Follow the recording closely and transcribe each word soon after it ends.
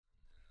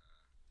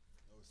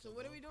So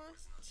what are we doing?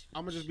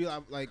 I'm gonna just be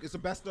like it's a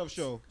best of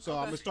show. So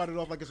I'm gonna start it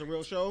off like it's a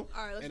real show.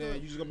 All right, let's and do then it.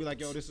 you're just gonna be like,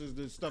 yo, this is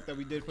the stuff that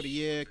we did for the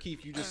year.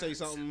 Keith, you just say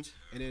something,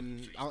 and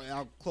then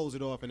I'll close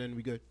it off, and then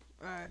we good.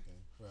 All right. Okay.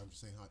 Well, I'm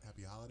just saying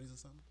happy holidays or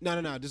something.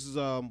 No. This is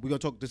we're gonna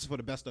talk. This is for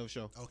the best of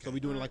show. Okay. So we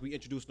doing it like we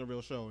introduced in a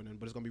real show, and then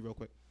but it's gonna be real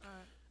quick. All right.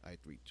 All right,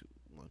 3, 2,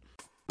 1.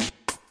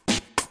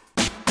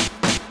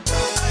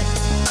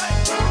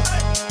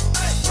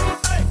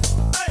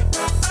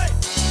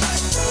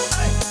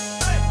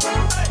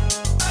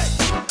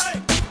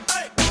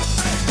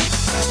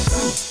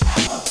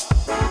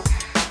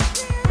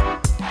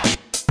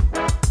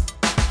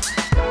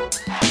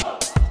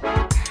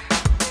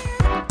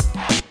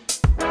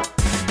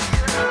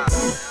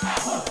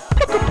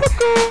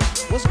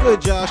 What's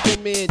good, Josh? Your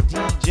man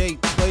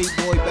DJ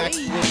Playboy back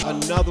with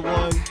another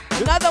one.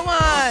 Another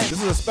one. This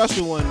is a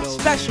special one, though.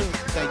 Special. Man.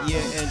 That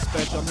year-end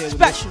special. I'm here with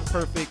Special. Mr.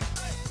 Perfect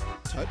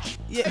Touch.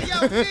 Yeah.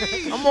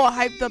 I'm all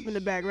hyped up in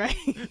the back, right?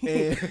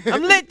 And,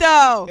 I'm lit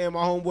though. and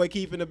my homeboy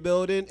Keith in the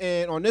building.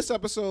 And on this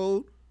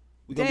episode,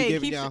 we're going to be Dang,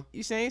 giving Keith, y'all...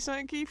 you saying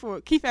something, Keith?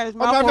 Or Keith had his Oh,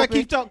 mouth matter of fact,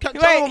 open. Keith, tell Wait,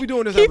 them what we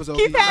doing this Keith, episode.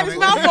 Keith had his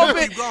mouth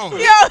open. Keep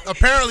going. Yo,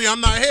 Apparently, I'm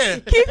not here.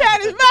 Keith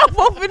had his mouth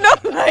open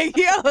up like,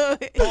 yo.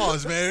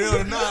 Pause, man.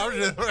 Yo, no, I'm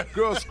just,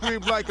 Girl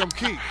screams like I'm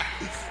Keith.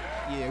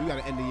 Yeah, we got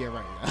to end the year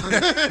right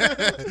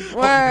now.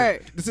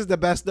 Word. This is the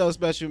best of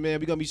special, man.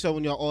 We're going to be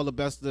showing y'all all the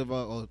best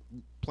of...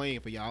 playing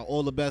for y'all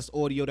all the best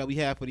audio that we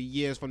have for the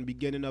years from the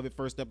beginning of it,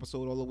 first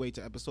episode all the way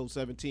to episode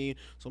 17.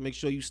 So make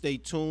sure you stay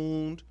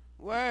tuned.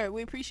 Word.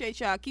 We appreciate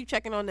y'all. Keep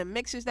checking on the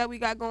mixes that we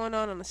got going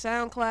on the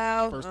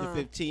SoundCloud. First and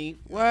 15th.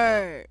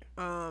 Word.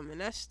 And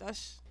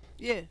that's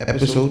yeah.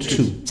 Episode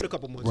 2. Put a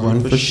couple more.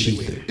 Run for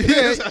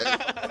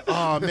Sheether.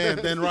 Oh man,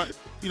 then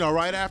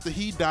right after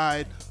he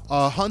died,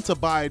 Hunter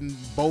Biden,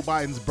 Beau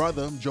Biden's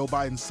brother, Joe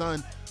Biden's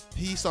son,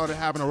 he started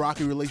having a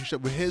rocky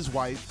relationship with his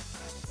wife.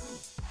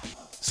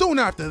 Soon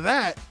after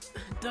that,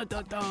 Dun,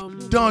 dun,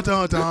 dun. dun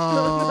dun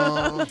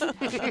dun,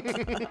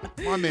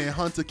 my man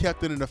Hunter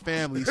kept it in the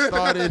family.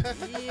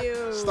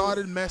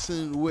 Started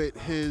messing with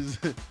his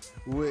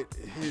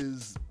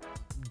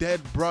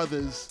dead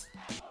brother's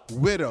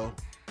widow.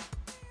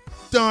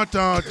 Dun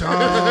dun dun.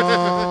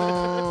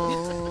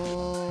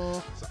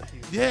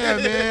 Yeah,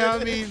 man.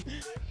 I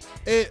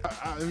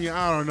mean,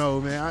 I don't know,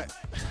 man.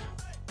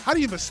 How do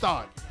you even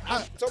start?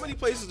 So many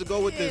places to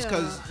go with this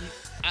because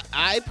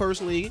I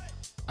personally,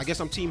 I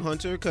guess I'm Team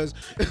Hunter because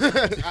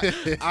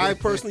I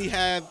personally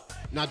have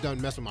not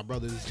done mess with my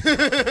brother's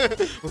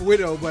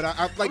widow, but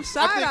I like I'm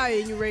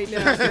side-eyeing you right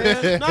now,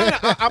 man. No,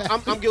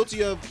 I'm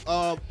guilty of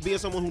being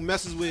someone who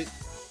messes with.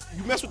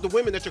 You mess with the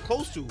women that you're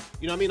close to. You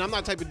know what I mean? I'm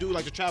not the type of dude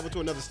like to travel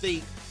to another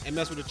state and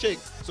mess with a chick.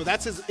 So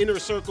that's his inner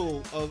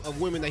circle of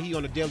women that he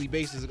on a daily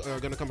basis are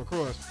going to come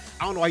across.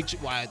 I don't know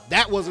why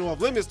that wasn't off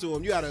limits to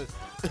him. You got to,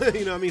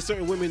 you know what I mean?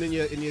 Certain women in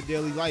your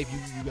daily life,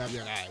 you got to be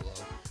like, all right, well,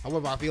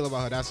 however I feel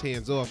about her, that's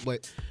hands off.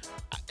 But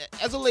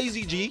as a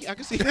lazy G, I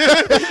can see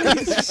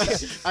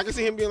I can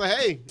see him being like,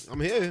 hey,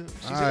 I'm here.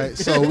 All right,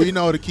 so we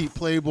know to keep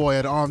Playboy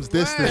at arm's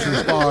distance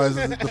as far as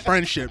the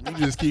friendship. You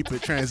just keep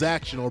it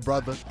transactional,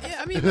 brother. Yeah,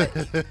 I mean, but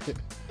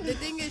the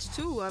thing is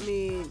too. I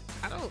mean,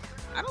 I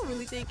don't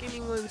really think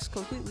anyone's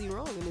completely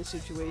wrong in this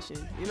situation.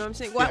 You know what I'm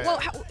saying? Well,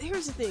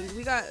 here's the thing.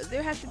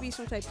 There has to be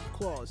some type of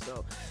clause,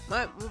 though.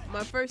 My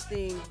first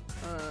thing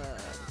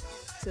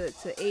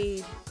to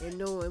aid in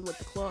knowing what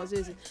the clause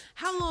is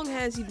how long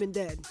has he been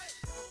dead?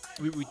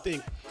 We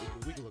think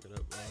we can look it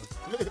up.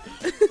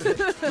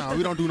 No,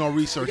 we don't do no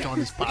research on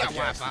this We got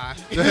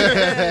podcast.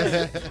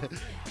 Wi-Fi.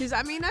 Because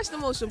I mean that's the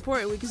most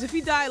important. Because if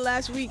he died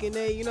last week and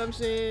they, you know what I'm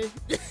saying?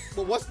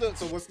 But what's the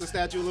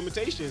statute of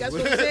limitations? That's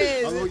what I'm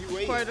saying. How long you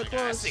wait? Part of the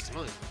clause. 6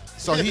 months.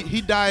 So he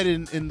died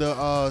in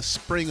the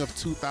spring of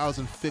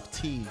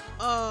 2015,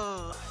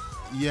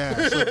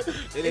 Yeah, so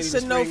It's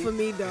a no for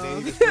me,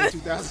 dog. it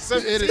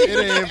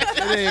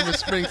ain't even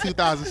spring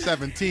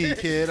 2017,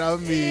 kid. I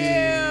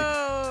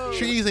mean,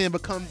 trees ain't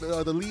become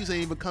the leaves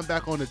ain't even come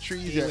back on the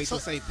trees yet. Wait till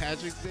St.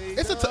 Patrick's Day.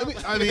 It's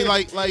I mean,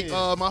 like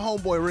my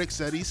homeboy Rick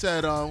said. He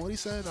said, what he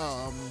said?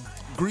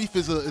 Grief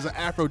is an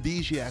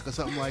aphrodisiac or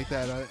something like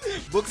that.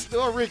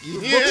 Bookstore Ricky.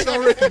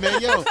 Bookstore Ricky,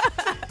 man. Yo,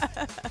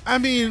 I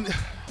mean,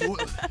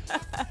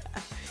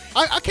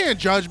 I can't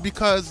judge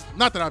because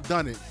not that I've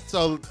done it.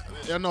 So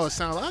I know it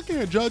sounds like I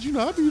can't judge. You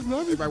know, Everybody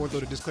want to throw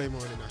the disclaimer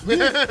on it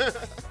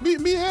now.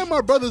 me and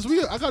my brothers.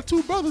 I got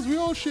 2 brothers. We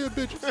all share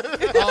bitches.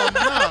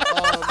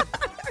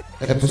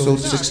 Episode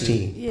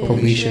 16. Yeah,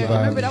 Probation violation.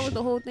 remember that was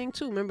the whole thing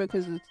too. Remember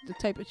because the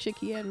type of chick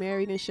he had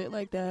married and shit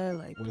like that.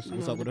 Like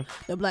What's up with her?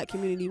 The black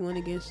community went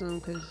against him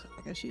because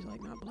I guess she's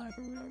like not black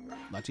or whatever.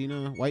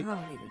 Latina, white. I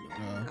don't even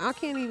know. I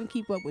can't even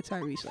keep up with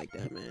Tyrese like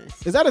that, man.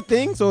 Is that a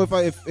thing? So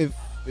if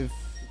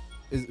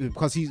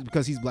because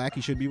he's black,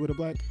 he should be with a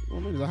black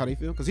woman. Is that how they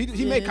feel? Because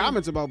he made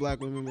comments about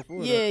black women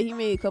before. Yeah, he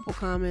made a couple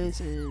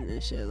comments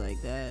and shit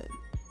like that.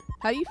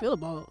 How do you feel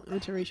about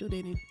interracial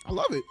dating? I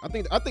love it. I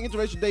think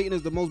interracial dating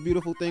is the most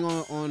beautiful thing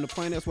on the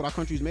planet. That's what our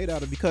country's made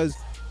out of. Because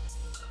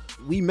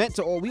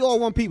we all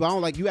want people. I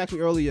don't like, you asked me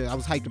earlier, I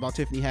was hyped about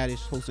Tiffany Haddish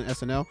hosting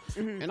SNL,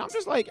 and I'm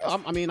just like,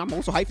 I'm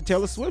also hyped for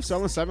Taylor Swift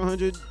selling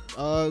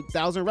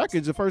 700,000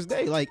 records the first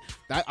day. Like,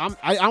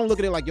 I don't look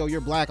at it like, yo,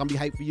 you're black, I'm gonna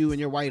be hyped for you, and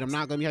you're white, I'm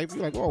not gonna be hyped for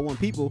you. Like, we're all one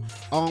people.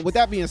 With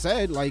that being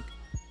said, like,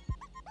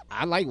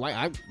 I like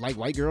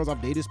white girls.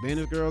 I've dated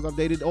Spanish girls. I've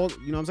dated all,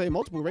 you know what I'm saying,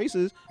 multiple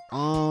races.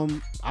 I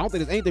don't think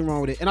there's anything wrong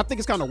with it. And I think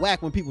it's kind of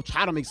whack when people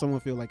try to make someone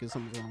feel like there's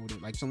something wrong with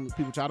it. Like, some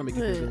people try to make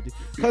you feel guilty.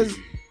 Because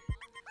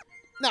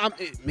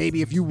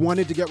maybe if you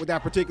wanted to get with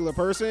that particular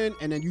person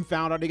and then you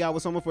found out they got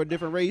with someone for a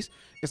different race,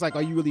 it's like,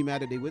 are you really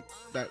mad that they with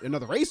that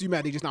another race? You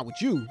mad they just not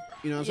with you?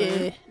 You know what I'm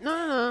saying? No,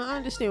 I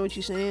understand what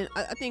you're saying.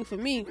 I think for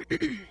me,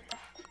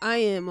 I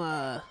am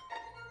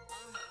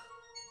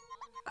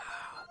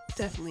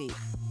definitely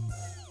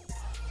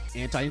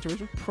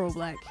Anti-interracial?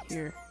 pro-black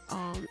here.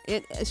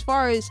 And as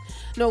far as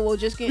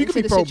just getting you can into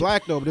be the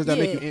pro-black though, but does that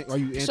make you? Are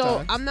you anti?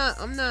 So I'm not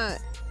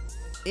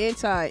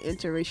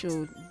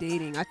anti-interracial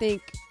dating. I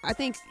think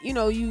you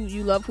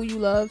love who you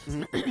love,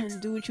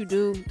 do what you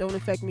do. Don't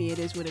affect me. It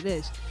is what it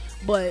is.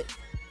 But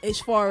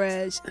as far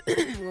as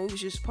it was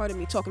just part of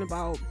me talking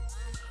about,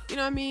 you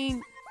know what I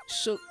mean,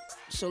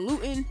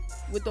 saluting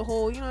with the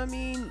whole, you know what I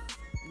mean,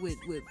 with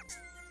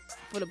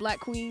for the black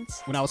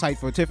queens. When I was hyped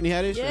for Tiffany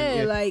Haddish?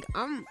 Yeah, like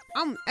I'm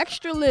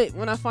extra lit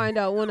when I find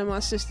out one of my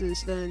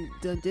sisters done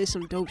did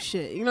some dope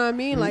shit. You know what I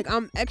mean? Like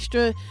I'm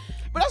extra.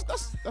 But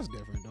that's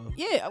different though.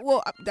 Yeah,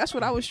 well, that's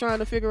what I was trying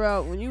to figure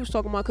out when you was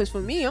talking about. Cause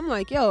for me, I'm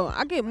like, yo,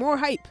 I get more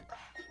hype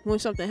when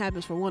something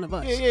happens for one of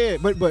us. Yeah.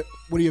 But what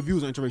are your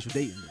views on interracial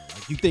dating?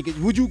 Like, you think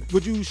would you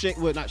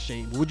not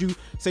shame, but would you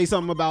say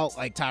something about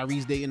like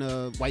Tyrese dating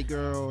a white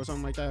girl or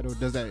something like that, or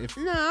does that?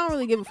 No, I don't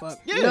really give a fuck.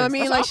 Yeah, you know what I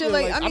mean? Like shit,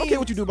 like I don't care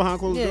what you do behind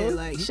closed doors.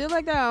 Yeah, like shit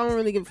like that, I don't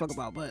really give a fuck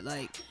about. But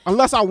like,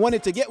 unless I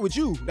wanted to get with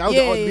you, that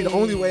would be the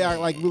only way I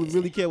like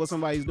really care what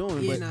somebody's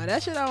doing. Yeah, but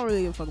that shit I don't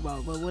really give a fuck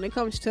about. But when it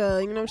comes to,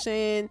 you know what I'm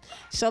saying,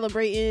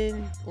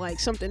 celebrating like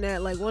something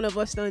that like one of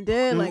us done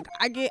did, like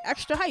I get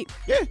extra hype.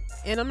 Yeah,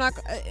 and I'm not.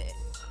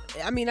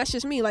 I mean, that's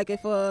just me. Like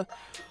if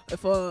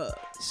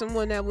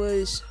someone that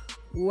was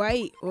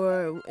white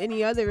or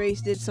any other race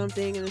did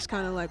something, and it's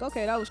kind of like,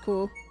 okay, that was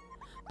cool.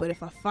 But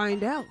if I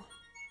find out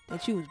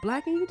that you was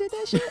black and you did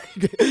that shit,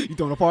 you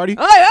throwing a party?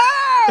 I'm like,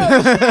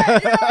 oh, shit,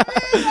 you know what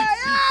I mean? Like,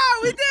 oh,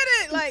 we did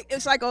it. Like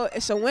it's like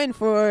it's a win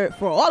for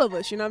all of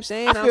us. You know what I'm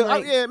saying?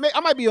 I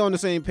might be on the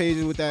same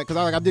page with that because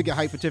I did get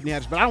hyped for Tiffany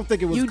Haddish, but I don't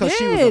think it was because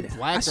she was a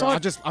black girl.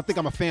 I think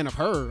I'm a fan of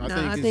her.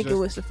 I think it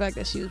was the fact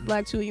that she was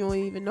black too. You don't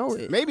even know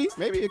it. Maybe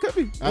it could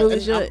be. It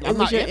was your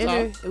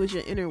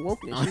inner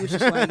wokeness. You was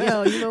just like,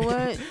 yo, you know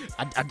what?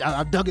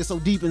 I dug it so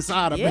deep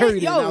inside. I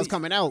buried it, and now it's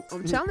coming out.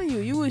 I'm telling you,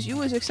 you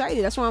was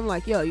excited. That's why I'm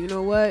like, yo, you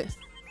know what?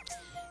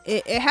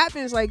 It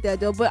happens like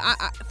that though. But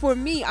for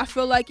me, I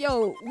feel like,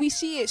 yo, we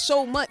see it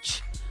so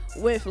much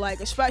with like,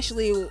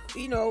 especially,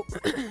 you know,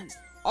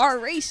 our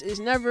race is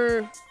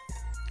never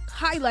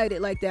highlighted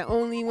like that.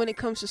 Only when it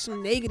comes to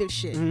some negative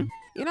shit. Mm-hmm.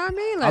 You know what I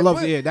mean? Like, I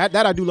love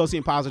that I do love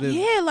seeing positive.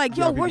 Yeah, like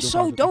yo, we're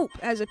so dope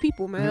as a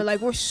people, man. Mm-hmm.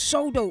 Like we're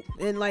so dope,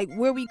 and like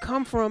where we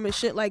come from and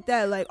shit like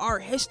that. Like our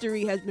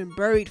history has been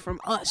buried from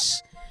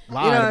us. You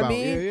know what I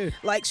mean? Yeah.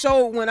 Like,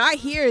 so when I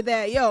hear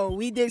that, yo,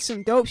 we did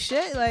some dope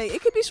shit, like, it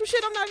could be some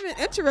shit I'm not even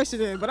interested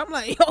in, but I'm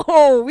like,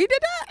 yo, we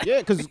did that? Yeah,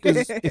 because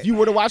if you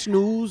were to watch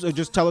news or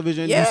just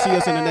television, you see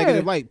us in a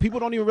negative light. People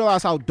don't even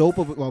realize how dope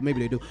of well, maybe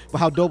they do, but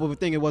how dope of a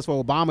thing it was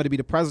for Obama to be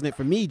the president.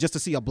 For me, just to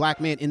see a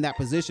black man in that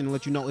position and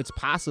let you know it's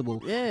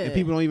possible. Yeah. And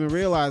people don't even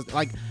realize,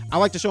 like, I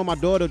like to show my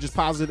daughter just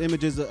positive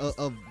images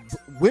of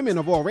women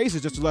of all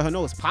races just to let her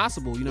know it's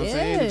possible. You know what I'm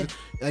saying? Just,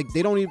 like,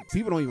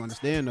 people don't even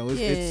understand though.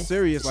 It's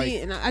serious. See,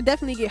 like, and I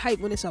definitely get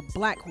hyped when it's a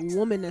black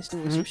woman that's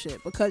doing some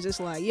shit, because it's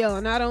like, yo,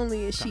 not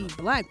only is she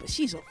black, but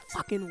she's a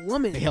fucking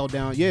woman. They held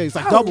down. Yeah, it's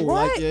like double.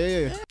 What? Like,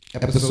 yeah.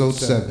 Episode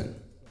 7,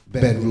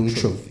 Bedroom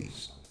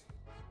Trophies.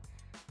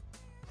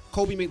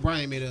 Kobe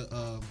McBryant made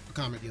a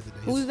comment the other day.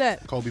 Who's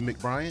that? Kobe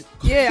McBryant?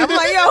 Yeah, I'm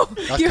like, yo,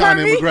 that's you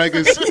Conor heard me?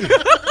 McGregor's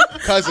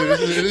cousin.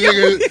 This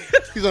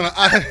nigga, he's on an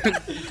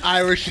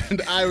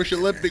Irish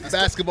Olympic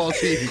basketball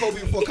team. Kobe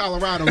before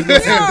Colorado.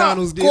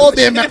 McDonald's deal.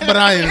 Kobe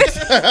McBryant.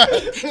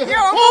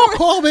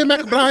 Kobe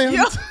McBryant.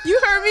 Yo, you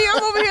heard me?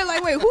 I'm over here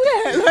like, wait, who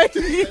that? Like,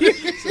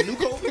 it's a new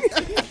Kobe.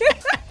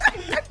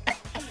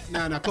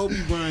 Nah, Kobe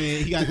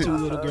Bryant, he got 2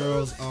 little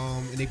girls,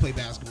 and they play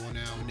basketball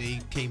now, and they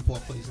came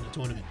 4th place in the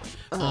tournament.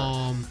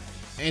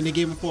 And they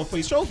gave him 4th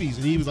place trophies,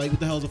 and he was like, what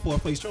the hell is a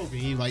 4th place trophy?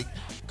 And he was like,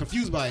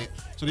 confused by it.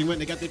 So they went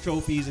and they got their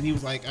trophies, and he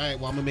was like, all right,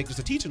 well, I'm gonna make this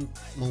a teaching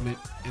moment,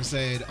 and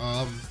said,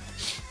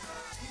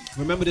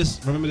 remember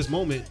this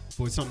moment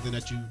for something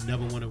that you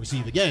never want to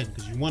receive again,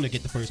 because you want to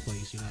get the 1st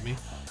place, you know what I mean?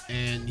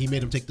 And he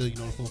made him take the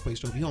 4th place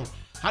trophy home.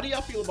 How do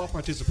y'all feel about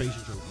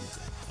participation trophies?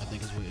 I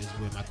think is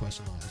where my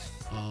question lies.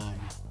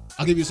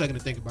 I'll give you a second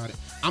to think about it.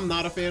 I'm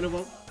not a fan of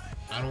them.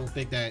 I don't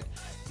think that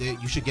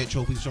you should get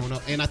trophies showing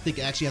up, and I think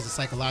it actually has a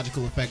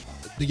psychological effect.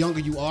 The younger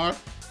you are,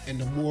 and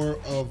the more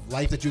of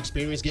life that you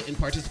experience getting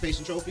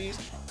participation trophies,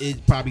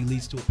 it probably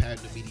leads to a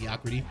pattern of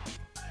mediocrity,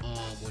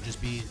 or just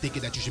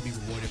thinking that you should be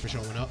rewarded for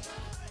showing up.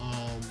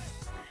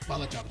 I'll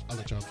let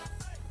y'all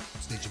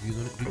state your views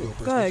on it. You go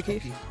first. Go ahead,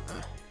 Keith.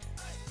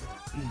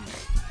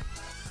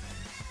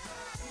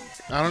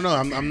 I don't know.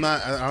 I'm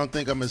not. I don't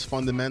think I'm as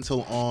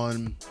fundamental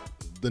on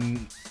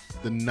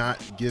the not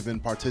given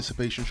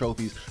participation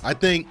trophies. I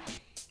think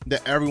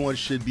that everyone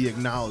should be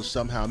acknowledged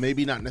somehow.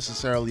 Maybe not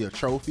necessarily a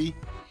trophy,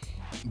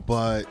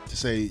 but to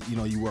say, you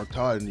know, you worked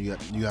hard and you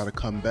got to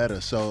come better.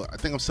 So I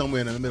think I'm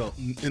somewhere in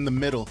the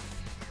middle.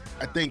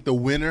 I think the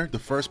winner, the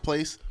first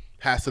place,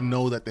 has to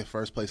know that they're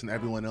first place, and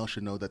everyone else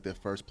should know that they're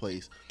first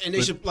place. And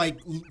they should like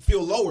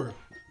feel lower.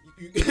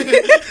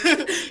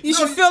 You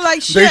should feel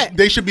like shit.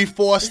 They should be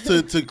forced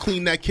to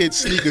clean that kid's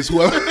sneakers,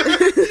 whoever,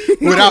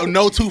 without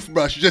no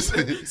toothbrush. Just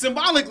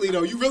symbolically,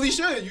 though, you really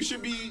should. You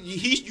should be.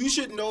 You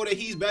should know that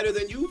he's better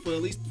than you for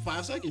at least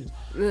 5 seconds.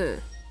 Yeah.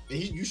 And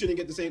you shouldn't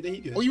get the same thing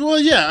he gets. Well,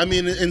 yeah. I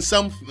mean, in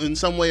some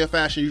way or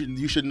fashion,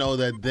 you should know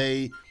that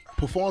they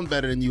performed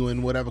better than you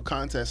in whatever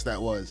contest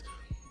that was.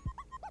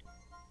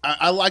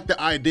 I like the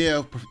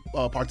idea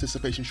of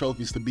participation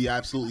trophies, to be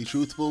absolutely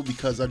truthful,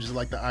 because I just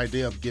like the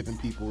idea of giving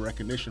people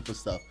recognition for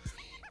stuff.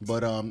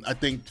 But I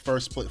think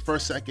first,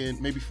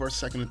 second,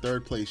 and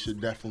third place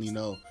should definitely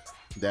know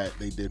that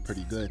they did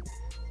pretty good.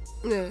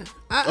 Yeah.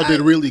 Or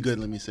did really good,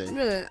 let me say.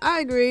 Yeah,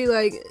 I agree.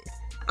 Like,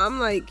 I'm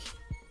like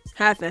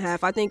half and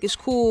half. I think it's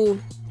cool.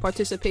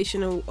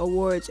 Participation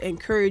awards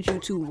encourage you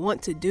to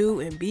want to do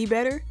and be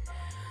better.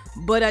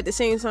 But at the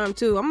same time,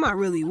 too, I'm not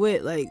really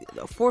with like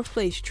a 4th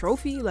place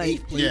trophy.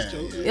 Like,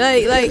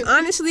 like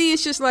honestly,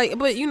 it's just like,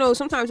 but you know,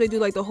 sometimes they do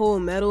like the whole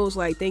medals,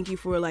 like thank you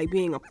for like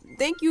being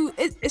thank you.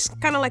 It's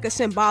kind of like a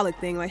symbolic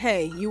thing, like,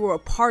 hey, you were a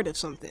part of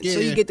something, so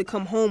you get to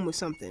come home with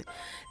something.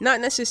 Not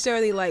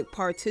necessarily like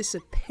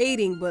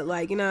participating, but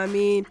like, you know what I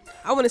mean.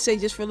 I want to say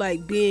just for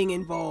like being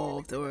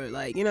involved, or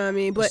like, you know what I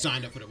mean. But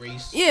signed up for the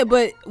race. Yeah,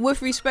 but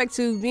with respect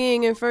to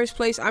being in first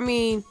place, I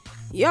mean,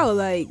 yo,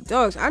 like,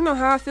 dogs, I know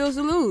how it feels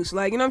to lose.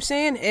 Like, you know what I'm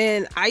saying?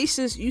 And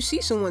you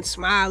see someone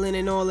smiling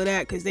and all of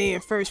that because they in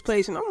first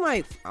place. And I'm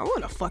like, I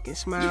want to fucking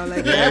smile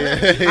like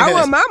that. I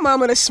want my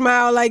mama to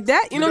smile like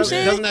that. You know what I'm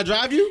saying? Doesn't that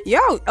drive you? Yo,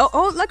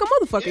 like a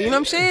motherfucker. You know what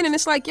I'm saying? And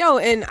it's like, yo,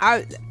 and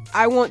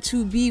I want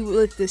to be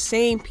with the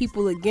same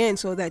people again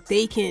so that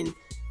they can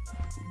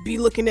be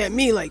looking at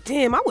me like,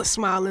 damn, I was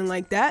smiling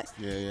like that.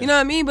 You know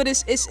what I mean? But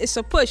it's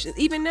a push.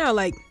 Even now,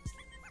 like,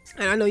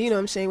 and I know, you know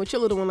what I'm saying, with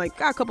your little one, like,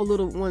 got a couple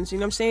little ones, you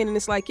know what I'm saying? And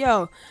it's like,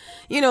 yo,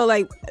 you know,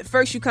 like, at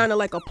first you kind of,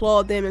 like,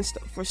 applaud them and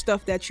for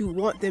stuff that you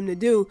want them to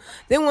do.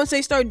 Then once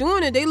they start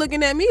doing it, they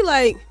looking at me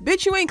like,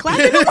 bitch, you ain't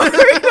clapping no more. You know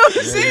what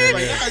I'm saying?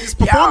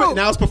 Like,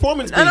 now it's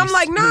performance-based. And I'm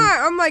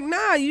like,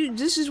 nah,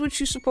 this is what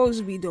you're supposed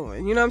to be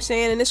doing. You know what I'm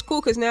saying? And it's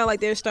cool because now, like,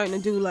 they're starting to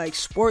do, like,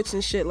 sports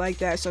and shit like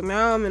that. So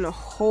now I'm in a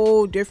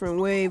whole different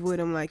wave with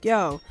them. Like,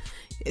 yo,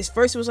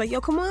 first it was like, yo,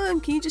 come on,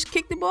 can you just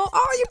kick the ball?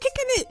 Oh, you're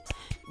kicking it.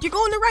 You're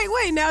going the right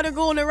way. Now they're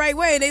going the right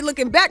way. They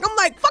looking back. I'm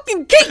like,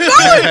 fucking keep going,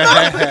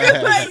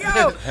 like,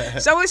 yo.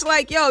 So it's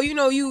like, yo, you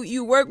know,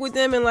 you work with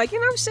them and like, you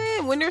know what I'm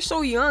saying? When they're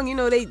so young, you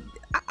know,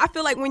 I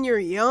feel like when you're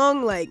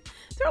young, like,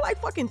 they're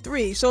like fucking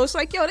 3. So it's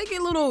like, yo, they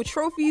get little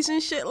trophies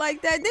and shit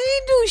like that. They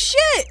ain't do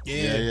shit.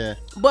 Yeah.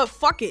 But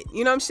fuck it.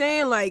 You know what I'm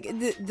saying? Like,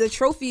 the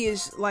trophy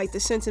is like the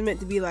sentiment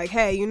to be like,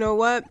 hey, you know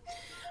what?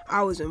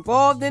 I was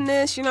involved in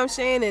this, you know what I'm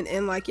saying?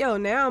 And like, yo,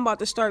 now I'm about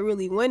to start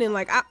really winning.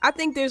 Like, I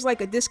think there's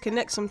like a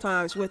disconnect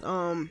sometimes with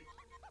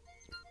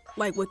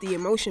like with the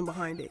emotion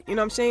behind it. You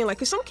know what I'm saying? Like,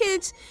 cause some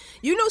kids,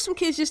 you know, some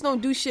kids just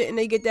don't do shit and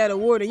they get that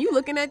award and you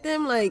looking at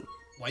them like,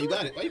 why you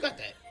got it? Why you got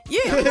that?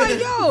 Yeah, I'm like,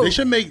 yo.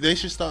 They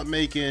should start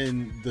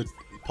making the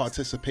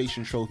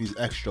participation trophies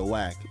extra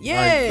whack.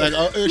 Yeah.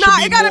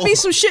 It gotta be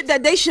some shit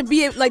that they should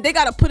be like, they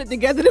gotta put it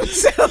together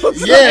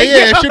themselves. Yeah, like,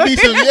 it should be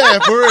some,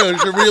 for real. It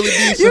should really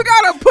be some. You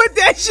gotta put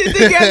that shit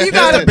together. You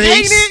gotta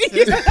paint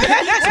it.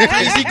 Some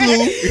crazy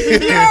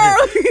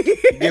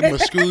glue. Give him a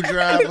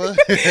screwdriver.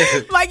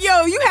 Like,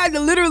 yo, you had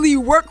to literally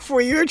work for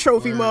your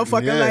trophy,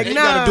 motherfucker. Yeah. Like, you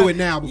nah. gotta do it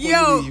now before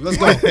you leave. Let's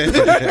go.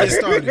 Get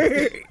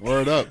started.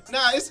 Word up. Nah,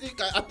 I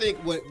think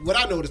what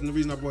I noticed, and the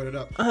reason I brought it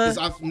up, is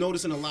I've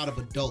noticed in a lot of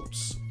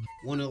adults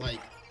want to, like,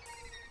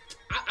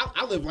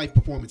 I live life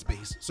performance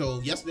based,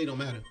 so yesterday don't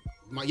matter.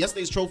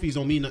 Yesterday's trophies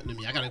don't mean nothing to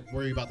me. I gotta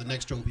worry about the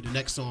next trophy, the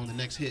next song, the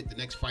next hit, the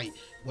next fight,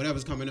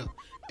 whatever's coming up.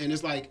 And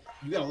it's like,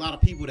 you got a lot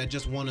of people that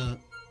just wanna,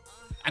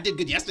 I did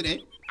good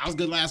yesterday, I was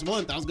good last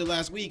month, I was good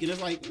last week, and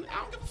it's like, I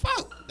don't give a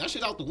fuck. That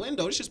shit out the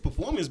window. This shit's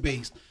performance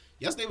based.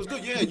 Yesterday was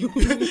good. Yeah, you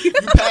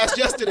passed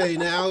yesterday.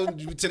 Now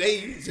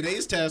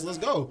today's test. Let's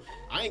go.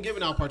 I ain't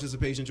giving out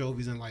participation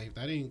trophies in life.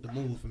 That ain't the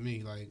move for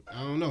me. Like, I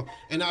don't know.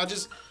 And I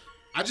just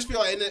feel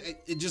like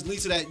it just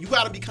leads to that. You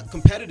got to be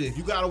competitive.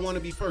 You got to want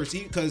to be first.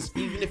 Because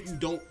even if you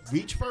don't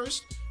reach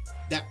first,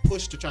 that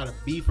push to try to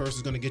be first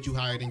is going to get you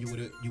higher than you would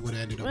have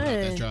ended up without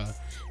that drive.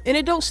 And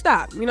it don't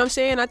stop. You know what I'm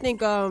saying? I think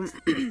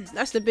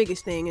that's the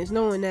biggest thing is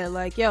knowing that,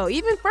 like, yo,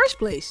 even first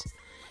place,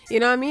 you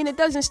know what I mean? It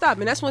doesn't stop.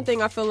 And that's one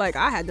thing I feel like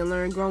I had to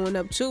learn growing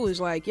up too,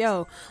 is like,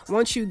 yo,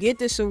 once you get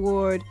this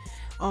award,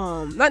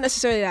 not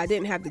necessarily that I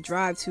didn't have the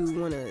drive to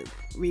want to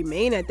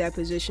remain at that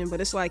position, but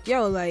it's like,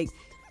 yo, like,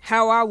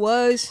 how I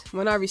was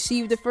when I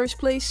received the first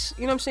place,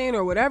 you know what I'm saying,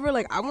 or whatever.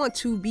 Like, I want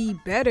to be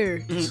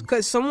better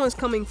because someone's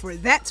coming for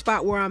that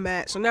spot where I'm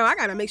at. So now I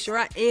gotta make sure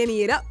I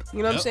ante it up. You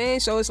know what I'm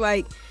saying? So it's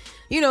like,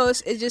 you know,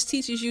 it just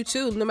teaches you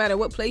too. No matter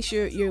what place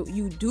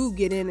you do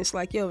get in, it's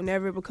like, yo,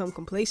 never become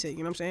complacent.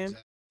 You know what I'm saying?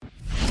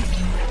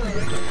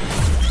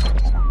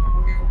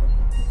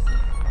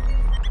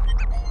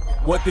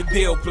 What the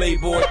deal,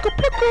 Playboy?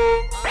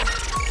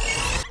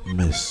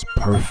 Miss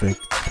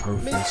Perfect.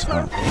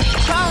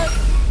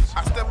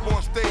 I step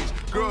on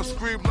stage, girls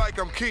scream like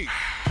I'm Keith.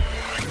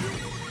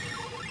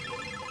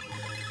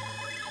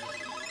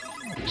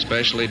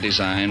 Specially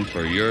designed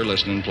for your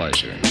listening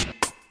pleasure.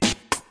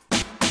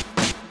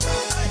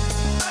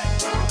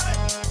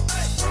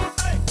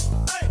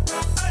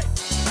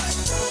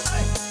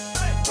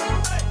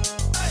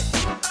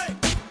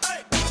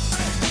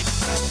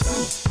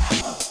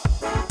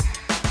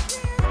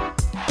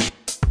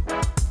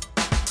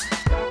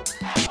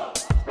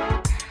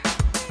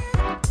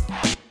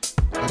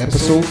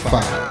 Episode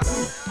 5.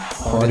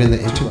 Pardon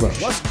the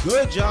interruption. What's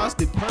good, y'all? It's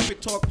the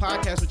Perfect Talk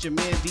Podcast with your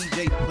man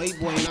DJ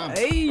Playboy, and I'm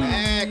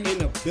back in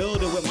the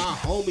building with my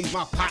homies,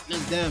 my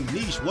partners, them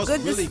niche. What's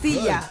Good really to see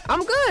good? ya.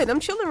 I'm good. I'm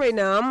chilling right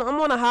now. I'm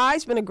on a high.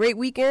 It's been a great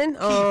weekend.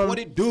 What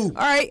it do? All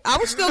right, I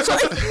was still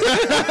talking.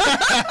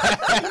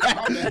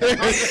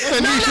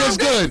 Niche was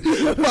good.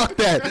 Fuck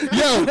that.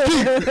 Yo,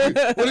 Pete,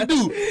 what it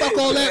do? Fuck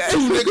all that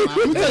too, nigga.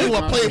 Let me tell you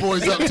what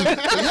Playboy's up to.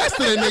 So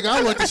yesterday, nigga,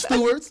 I went to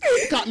Stewart's,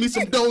 got me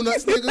some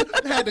donuts, nigga.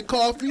 Had the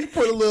coffee,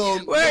 put a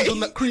little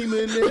hazelnut cream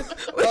in there.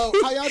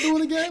 How y'all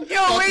doing again?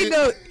 Yo, wait,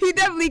 no. He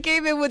definitely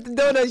came in with the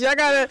donuts. Y'all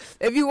gotta,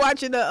 if you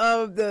watching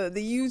the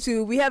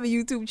YouTube, we have a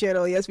YouTube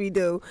channel. Yes, we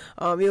do.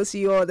 You'll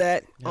see all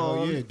that.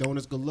 Oh yeah,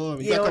 donuts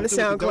galore. You yeah, gotta on the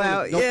come through with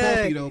SoundCloud. No Yeah.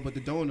 coffee though, but the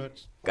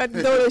donuts. Got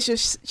the donuts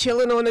just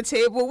chilling on the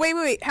table.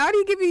 Wait. How do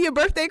you give you your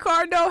birthday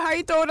card though? How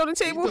you throw it on the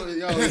table?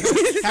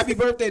 Happy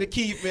birthday to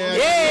Keith, man.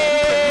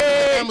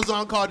 Yeah.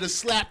 Amazon card just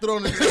slapped it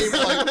on the table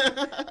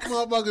like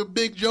motherfucking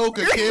big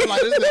joker, kid.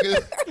 Like this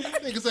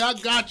nigga say, I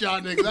got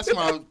y'all nigga. That's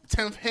my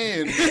 10th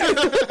hand.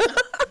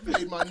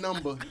 Made my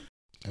number.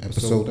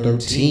 Episode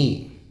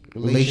 13.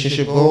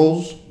 Relationship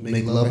goals.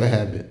 Make love a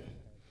habit.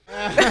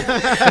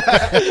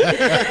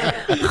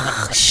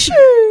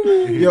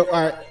 Yo, all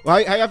right.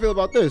 Well, how y'all feel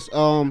about this?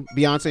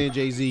 Beyonce and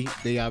Jay-Z,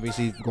 they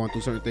obviously going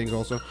through certain things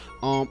also.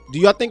 Do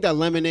y'all think that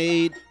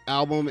Lemonade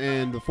album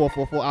and the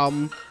 444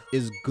 album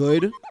is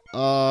good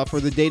for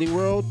the dating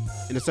world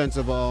in the sense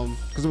of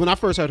because when I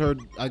first had heard,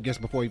 I guess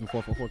before even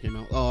 444 came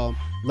out,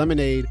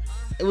 Lemonade,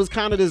 it was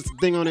kind of this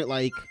thing on it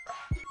like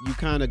you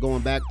kind of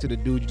going back to the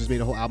dude you just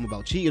made a whole album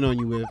about cheating on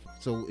you with.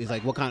 So it's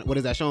like, what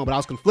is that showing? But I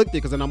was conflicted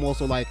because then I'm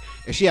also like,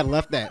 if she had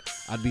left that,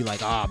 I'd be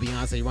like,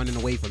 Beyonce running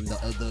away from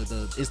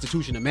the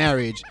institution of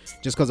marriage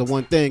just because of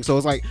one thing. So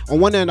it's like, on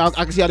one end, I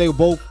can see how they were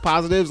both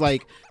positives,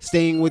 like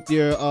staying with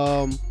your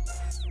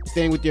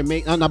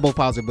mate. Not both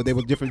positive, but they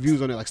were different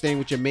views on it. Like staying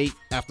with your mate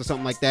after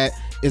something like that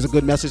is a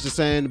good message to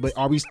send. But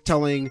are we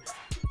telling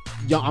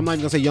I'm not even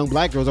gonna say young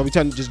black girls, are we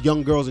telling just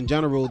young girls in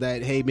general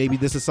that, hey, maybe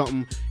this is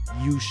something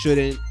you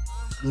shouldn't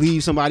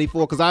leave somebody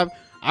for? Because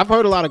I've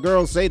heard a lot of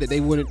girls say that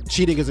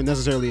cheating isn't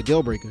necessarily a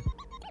deal breaker.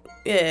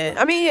 Yeah,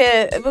 I mean,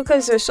 yeah,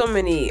 because there's so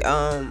many,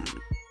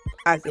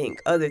 I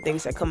think, other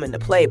things that come into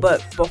play.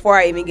 But before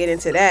I even get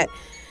into that,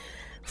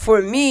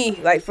 for me,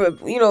 like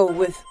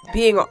with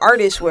being an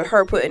artist, with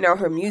her putting out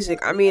her music,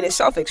 I mean, it's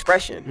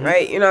self-expression,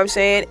 right? You know what I'm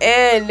saying?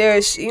 And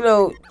there's,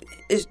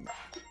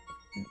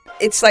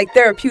 it's like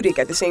therapeutic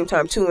at the same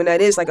time too, and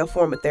that is like a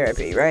form of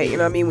therapy, right? You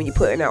know what I mean? When you're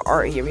putting out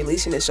art and you're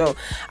releasing it. So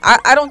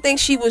I don't think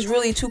she was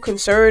really too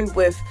concerned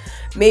with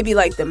maybe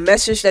like the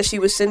message that she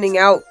was sending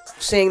out,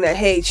 saying that,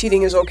 hey,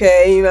 cheating is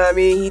okay, you know what I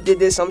mean? He did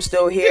this, I'm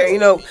still here,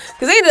 because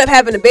they ended up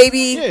having a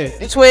baby,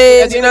 the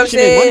twins, you know what I'm she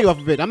made saying? money off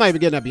of it. I'm not even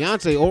getting at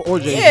Beyonce or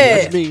Jay-Z. Yeah.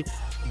 I just mean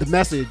the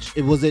message.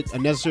 Was it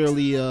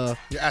necessarily You're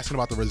asking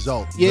about the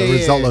result. Yeah, the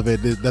result yeah. of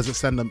it, does it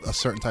send them a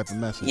certain type of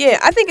message? Yeah,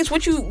 I think it's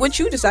what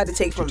you decide to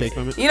take from it.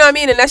 from it. You know what I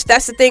mean? And that's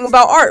the thing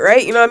about art,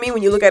 right? You know what I mean?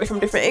 When you look at it from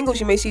different angles,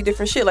 you may see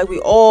different shit. Like, we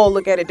all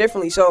look at it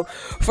differently. So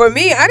for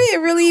me, I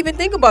didn't really even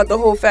think about the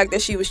whole fact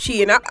that she was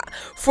cheating.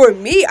 For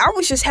me, I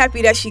was just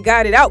happy that she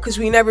got it out, because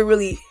we never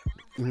really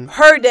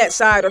heard that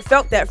side or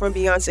felt that from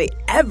Beyonce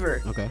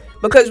ever. Okay.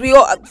 Because we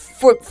all,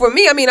 for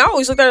me, I mean, I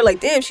always looked at her like,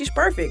 damn, she's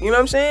perfect. You know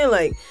what I'm saying?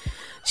 Like,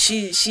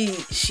 she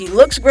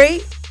looks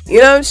great. You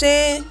know what I'm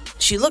saying?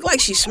 She looked like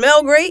she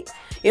smelled great.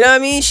 You know what I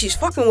mean? She's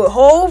fucking with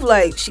Hove.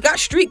 Like, she got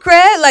street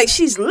cred. Like,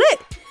 she's lit.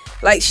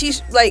 Like,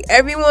 she's like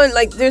everyone.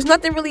 Like, there's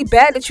nothing really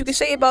bad that you can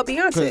say about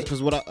Beyonce.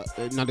 Because what I'll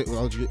let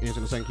you answer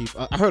in a second, Keith.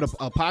 I heard a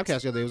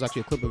podcast the other day. It was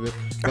actually a clip of it.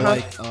 Where,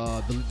 like,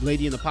 the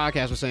lady in the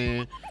podcast was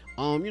saying,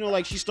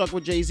 like, she stuck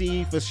with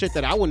Jay-Z for shit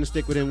that I wouldn't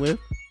stick with him with.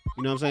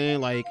 You know what I'm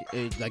saying? Like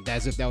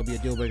as if that would be a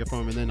deal breaker for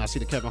him. And then I see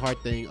the Kevin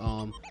Hart thing.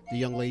 The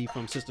young lady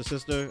from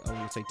Sister, I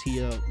want to say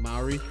Tia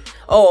Mowry.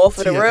 Oh,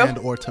 for the Tia real? and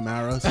or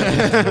Tamara.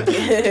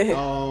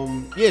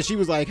 Yeah, she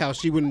was like how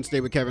she wouldn't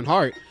stay with Kevin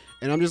Hart.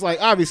 And I'm just like,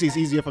 obviously it's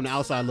easier from the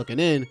outside looking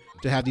in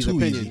to have these Too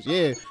opinions. easy.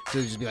 Yeah.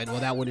 To just be like, well,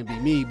 that wouldn't be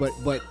me.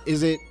 But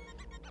is it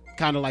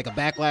kind of like a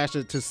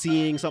backlash to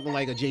seeing something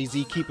like a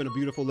Jay-Z keeping a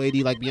beautiful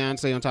lady like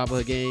Beyonce on top of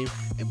her game,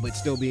 but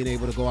still being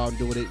able to go out and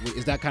do it?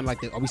 Is that kind of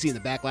like are we seeing the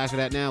backlash of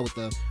that now with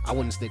the I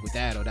wouldn't stick with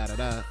that or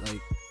da-da-da?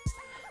 Like,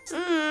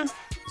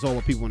 it's all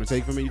what people want to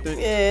take from it, you think?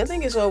 Yeah, I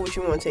think it's all what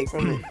you want to take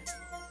from it.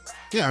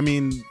 Yeah, I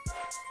mean,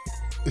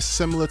 it's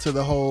similar to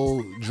the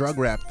whole drug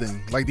rap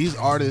thing. Like, these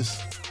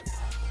artists,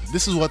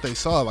 this is what they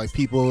saw, like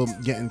people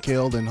getting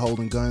killed and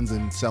holding guns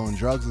and selling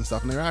drugs and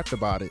stuff, and they rapped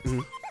about it.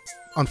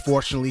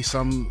 Unfortunately,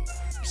 some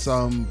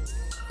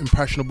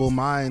impressionable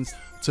minds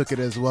took it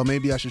as, well,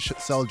 maybe I should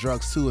sell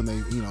drugs too, and they,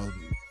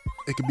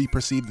 it could be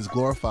perceived as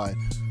glorified.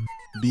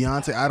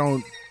 Beyonce, I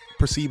don't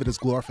perceive it as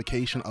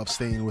glorification of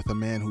staying with a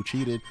man who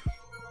cheated.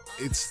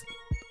 It's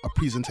a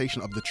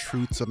presentation of the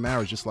truths of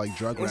marriage, just like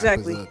drug rap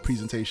is a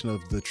presentation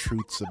of the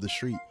truths of the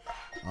street.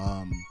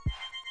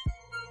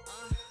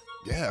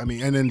 Yeah, I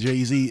mean, and then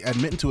Jay-Z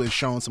admitting to it,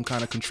 showing some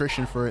kind of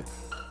contrition for it.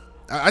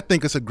 I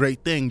think it's a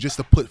great thing just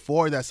to put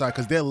forward that side,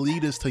 because they're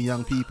leaders to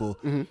young people.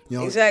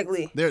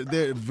 Exactly.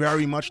 They're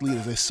very much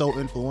leaders. They're so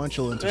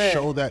influential, and to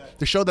show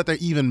that they're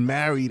even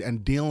married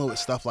and dealing with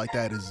stuff like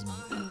that is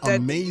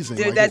amazing.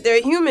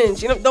 They're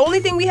humans. The only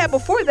thing we had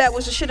before that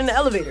was the shit in the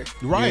elevator.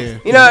 Right. Yeah.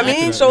 You know what I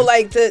mean? So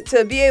like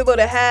to be able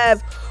to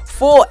have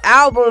full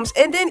albums,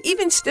 and then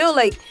even still,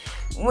 like,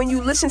 when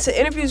you listen to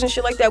interviews and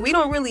shit like that, we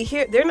don't really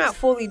hear, they're not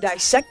fully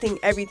dissecting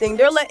everything.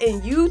 They're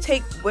letting you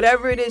take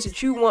whatever it is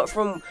that you want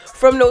from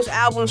those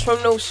albums,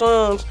 from those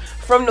songs,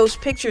 from those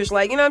pictures.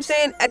 Like, you know what I'm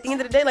saying? At the end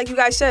of the day, like you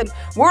guys said,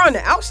 we're on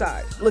the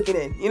outside looking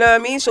in. You know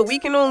what I mean? So we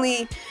can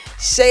only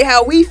say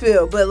how we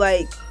feel, but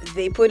like,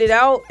 they put it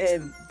out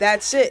and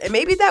that's it. And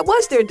maybe that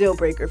was their deal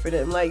breaker for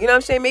them. Like, you know what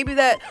I'm saying? Maybe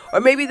that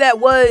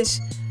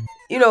was,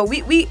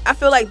 I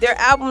feel like their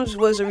albums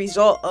was a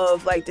result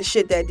of like the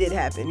shit that did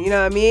happen, you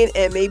know what I mean?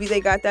 And maybe they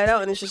got that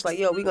out and it's just like,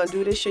 yo, we gonna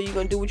do this shit, you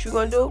gonna do what you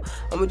gonna do,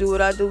 I'm gonna do what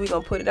I do, we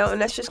gonna put it out,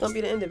 and that's just gonna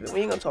be the end of it. We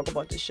ain't gonna talk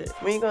about this shit.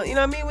 We ain't gonna, you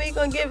know what I mean? We ain't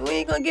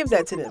gonna give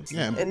that to them.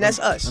 Yeah, and that's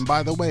us. And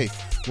by the way,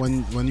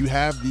 when you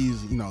have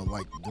these,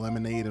 like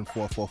Lemonade and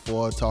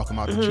 444 talking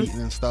about the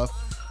cheating and stuff,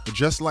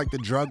 just like the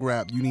drug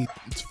rap, you need,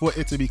 for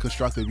it to be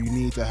constructive, you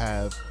need to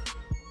have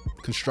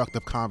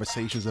constructive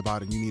conversations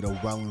about it. You need a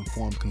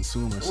well-informed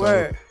consumer.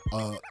 So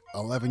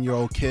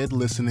 11-year-old kid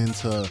listening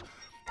to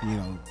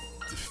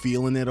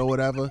Feeling It or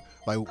whatever,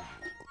 like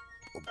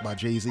by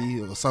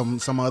Jay-Z, or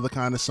some other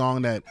kind of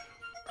song that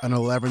an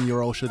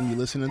 11-year-old shouldn't be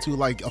listening to,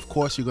 like, of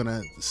course you're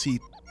gonna see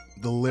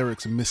the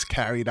lyrics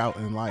miscarried out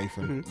in life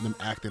and them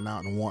acting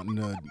out and wanting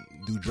to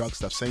do drug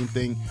stuff. Same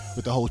thing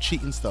with the whole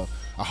cheating stuff.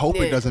 I hope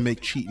it doesn't make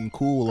cheating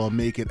cool or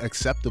make it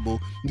acceptable,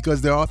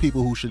 because there are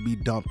people who should be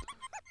dumped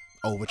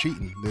over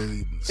cheating.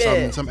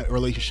 Some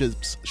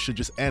relationships should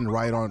just end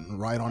right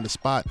on the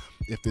spot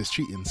if there's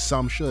cheating.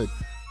 Some should,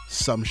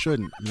 some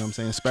shouldn't. You know what I'm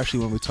saying? Especially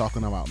when we're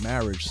talking about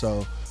marriage.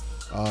 So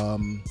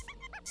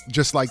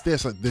just like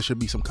this, there should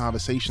be some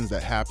conversations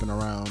that happen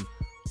around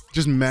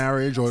just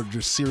marriage or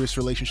just serious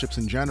relationships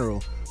in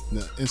general.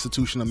 The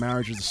institution of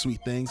marriage is a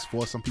sweet thing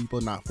for some people,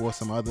 not for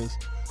some others.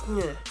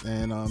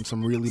 And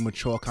some really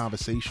mature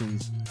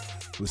conversations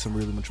with some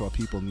really mature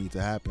people need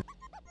to happen.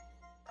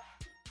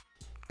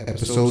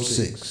 Episode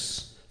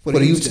 6 for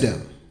the Youth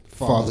Them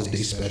Father's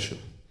Day Special.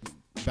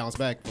 Bounce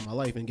back from my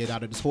life and get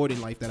out of this hoarding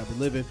life that I've been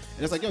living.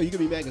 And it's like, yo, you can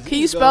be magazines. Can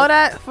you spell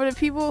that for the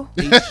people?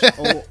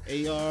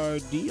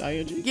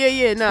 HOARDING?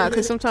 Yeah, nah,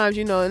 because sometimes,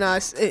 in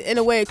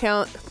a way it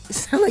sounds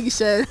like you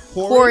said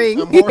whoring.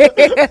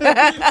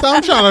 So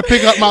I'm trying to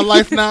pick up my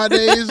life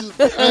nowadays.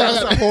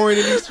 Whoring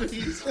in these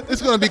streets.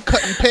 It's going to be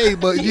cut and pay,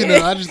 but,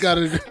 I just got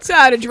to...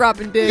 Tired of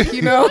dropping dick,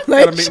 Like,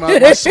 got to make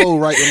my soul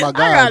right with my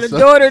God. I got a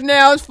daughter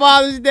now. It's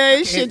Father's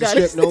Day. Shit got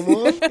strip no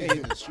more. Can't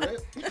even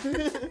strip.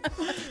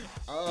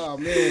 Oh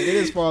man, it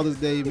is Father's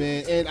Day,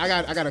 man, and I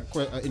got an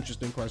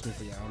interesting question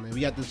for y'all, man.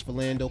 We got this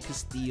Philando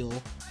Castile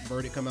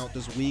verdict come out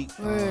this week.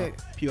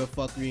 Pure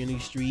fuckery in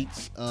these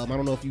streets. I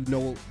don't know if you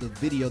know the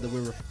video that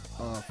we're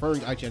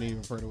referring. Actually, I didn't even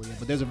refer to it yet,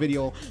 but there's a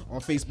video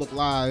on Facebook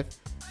Live.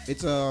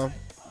 It's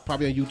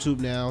probably on YouTube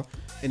now,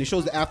 and it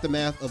shows the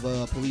aftermath of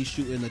a police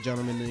shooting a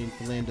gentleman named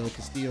Philando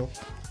Castile.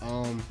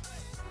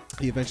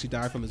 He eventually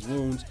died from his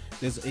wounds.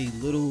 There's a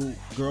little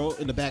girl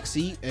in the back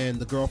seat, and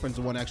the girlfriend's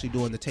the one actually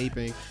doing the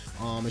taping.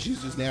 And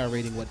she's just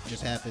narrating what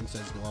just happened.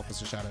 Says the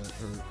officer shot at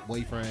her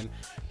boyfriend.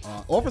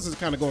 Officers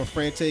kind of going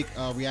frantic,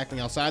 reacting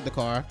outside the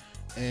car,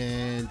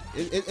 and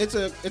it's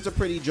a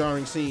pretty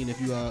jarring scene if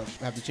you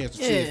have the chance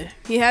to see it.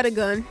 He had a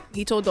gun.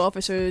 He told the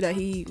officer that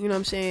he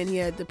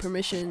had the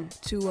permission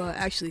to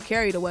actually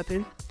carry the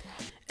weapon,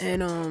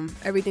 and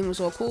everything was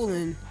all cool.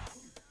 And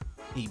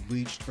he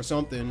reached for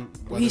something.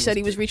 He said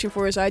he was reaching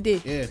for his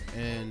ID. Yeah,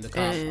 and the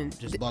cop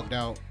just bugged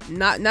out.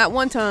 Not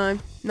one time,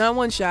 not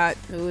one shot.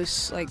 It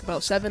was like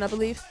about 7, I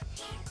believe.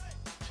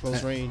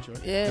 Close range, right?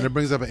 Yeah. And it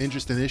brings up an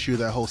interesting issue,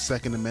 that whole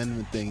Second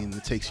Amendment thing, and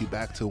it takes you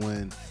back to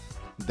when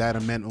that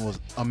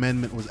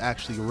amendment was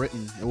actually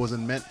written. It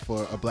wasn't meant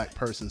for a black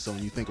person. So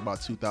when you think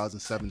about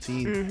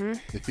 2017,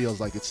 it feels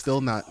like it's still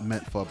not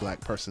meant for a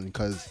black person,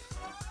 because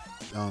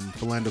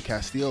Philando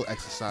Castile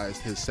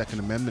exercised his Second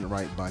Amendment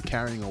right by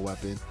carrying a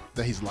weapon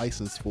that he's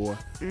licensed for,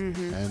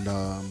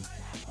 and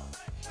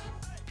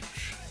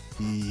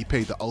he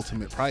paid the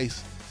ultimate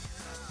price.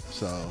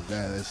 So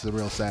that's a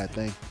real sad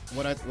thing.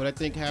 What I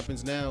think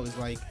happens now is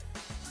like,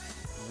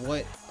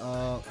 what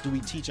do we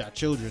teach our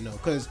children though?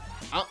 Because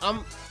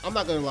I'm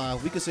not gonna lie,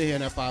 we could sit here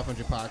and have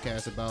 500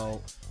 podcasts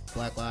about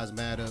Black Lives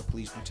Matter,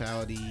 police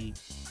brutality,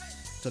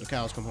 till the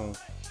cows come home.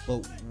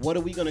 But what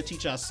are we gonna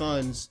teach our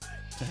sons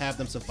to have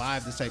them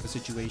survive this type of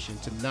situation,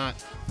 to not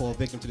fall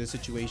victim to this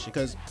situation?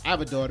 Because I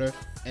have a daughter,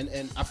 and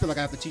I feel like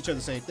I have to teach her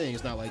the same thing.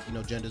 It's not like,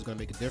 gender is gonna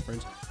make a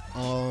difference.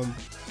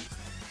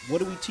 What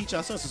do we teach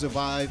our sons to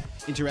survive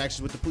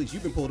interactions with the police?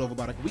 You've been pulled over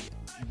by the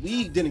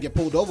we didn't get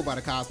pulled over by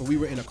the cops, but we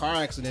were in a car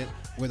accident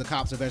where the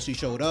cops eventually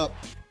showed up,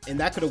 and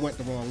that could have went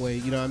the wrong way.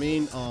 You know what I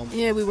mean?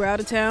 Yeah, we were out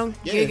of town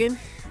gigging.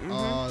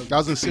 That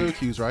was in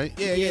Syracuse, right?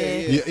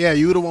 Yeah.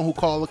 You were the one who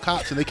called the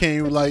cops, and they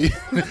came like.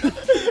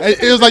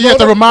 It was like you have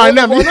to remind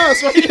them.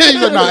 Us, right? He's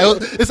like, no,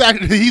 it's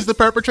actually he's the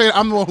perpetrator.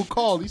 I'm the one who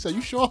called. He said,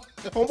 "You sure?"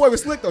 Homeboy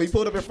was slick though. He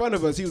pulled up in front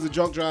of us. He was a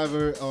drunk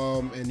driver,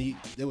 and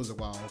it was a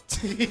while.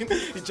 He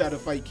tried to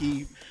fight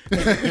Keith.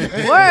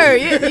 Word,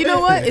 yeah. You know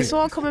what? It's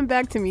all coming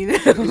back to me now.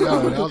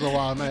 Yo, that was a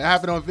wild night. I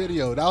have it on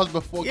video. That was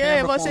before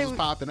camera phones was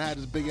popping. I had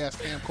this big ass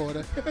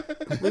camcorder.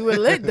 We were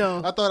lit though.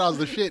 I thought I was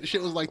the shit.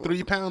 Shit was like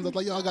 3 pounds. I was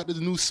like, yo, I got this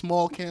new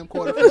small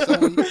camcorder for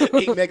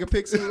Sony. 8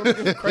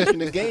 megapixels. I'm crushing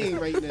the game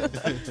right now.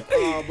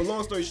 But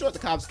long story short, the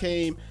cops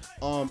came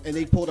and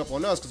they pulled up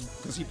on us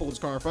because he pulled his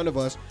car in front of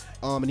us,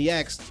 and he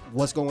asked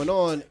what's going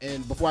on.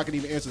 And before I could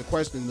even answer the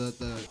question,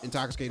 the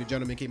intoxicated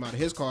gentleman came out of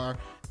his car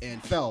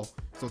and fell.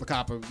 So the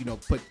cop,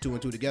 put 2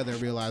 and 2 together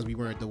and realized we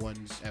weren't the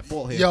ones at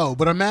fault here. Yo,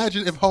 but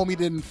imagine if homie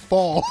didn't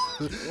fall.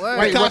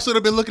 Right, cops would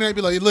have been looking at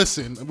me like,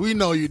 listen, we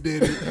know you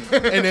did it.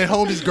 And then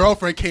homie's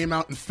girlfriend came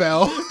out and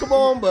fell. Come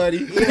on,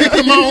 buddy.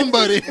 Come on,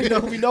 buddy.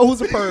 We know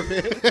who's a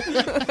pervert.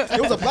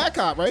 It was a black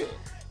cop, right?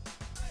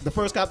 The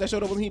first cop that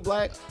showed up, wasn't he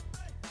black?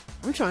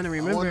 I'm trying to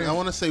remember. I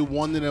want to say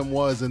one of them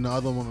was, and the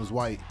other one was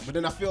white. But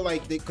then I feel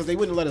like because they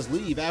wouldn't let us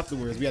leave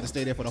afterwards, we had to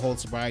stay there for the whole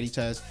sobriety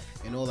test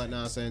and all that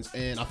nonsense.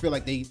 And I feel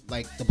like the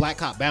black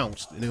cop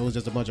bounced, and it was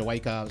just a bunch of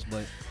white cops.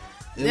 But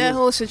that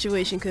whole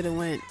situation could have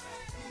went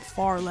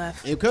far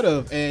left. It could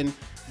have. And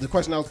the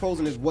question I was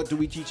posing is, what do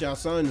we teach our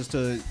sons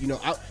to?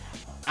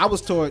 I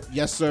was taught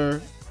yes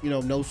sir,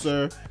 no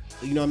sir.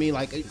 You know what I mean?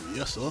 Like,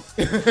 yes, sir.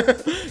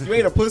 You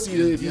ain't a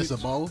pussy if you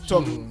talk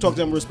to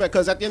them with respect.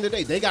 Because at the end of the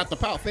day, they got the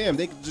power, fam.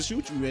 They can just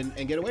shoot you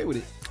and get away with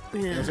it. Yeah.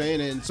 You know what I'm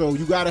saying? And so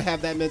you got to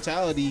have that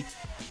mentality.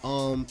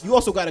 You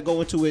also got to go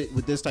into it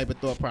with this type of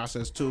thought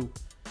process too.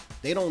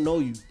 They don't know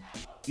you.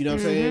 You know what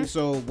I'm saying?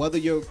 So whether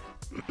you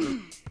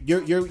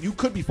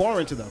could be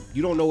foreign to them.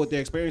 You don't know what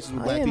their experiences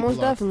with black people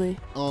most definitely.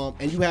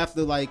 And you have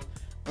to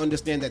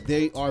understand that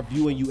they are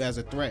viewing you as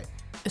a threat.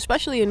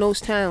 Especially in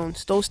those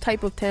towns, those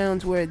type of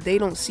towns where they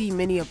don't see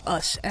many of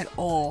us at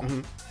all.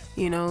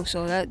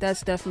 So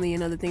that's definitely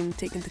another thing to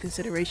take into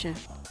consideration.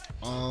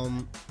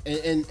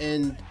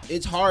 And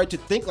it's hard to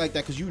think like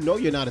that because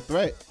you're not a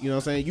threat. You know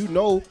what I'm saying?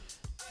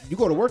 You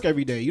go to work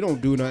every day. You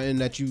don't do nothing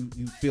that you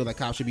feel like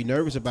cops should be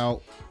nervous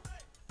about.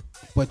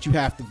 But you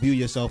have to view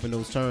yourself in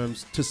those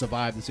terms to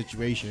survive the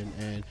situation.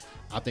 And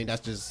I think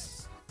that's just...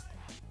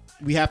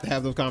 We have to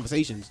have those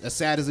conversations. As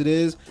sad as it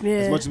is,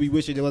 as much as we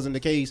wish it wasn't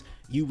the case,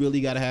 you really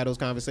got to have those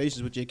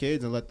conversations with your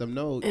kids and let them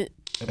know.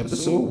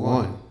 Episode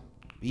 1,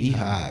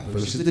 Beehive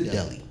versus the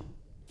Deli.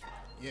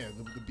 Yeah,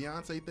 the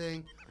Beyonce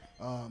thing.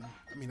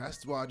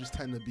 That's why I just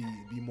tend to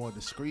be more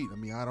discreet.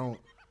 I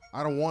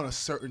don't want a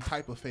certain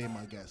type of fame.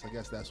 I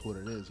guess that's what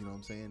it is. You know what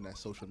I'm saying? That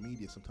social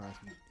media sometimes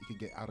it can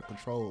get out of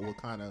control. What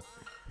kind of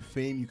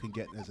fame you can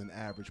get as an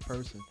average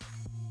person.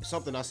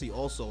 Something I see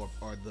also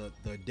are the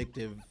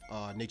addictive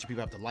nature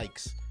people have to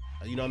likes.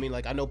 You know what I mean?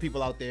 Like, I know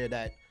people out there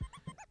that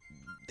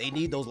they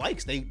need those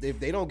likes. If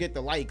they don't get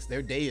the likes,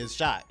 their day is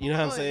shot. You know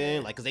what I'm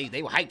saying? Like, cause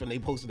they were hyped when they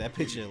posted that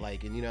picture.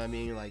 Like, and you know what I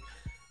mean? Like,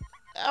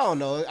 I don't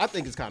know. I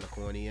think it's kind of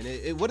corny.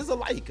 And what is a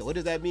like? What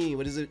does that mean?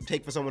 What does it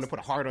take for someone to put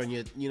a heart on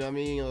your, you know what I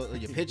mean, or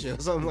your picture or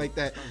something like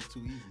that?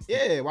 Too easy.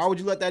 Yeah. Why would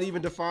you let that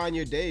even define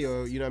your day,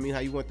 or you know what I mean, how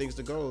you want things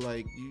to go?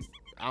 Like,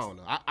 I don't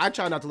know. I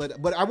try not to let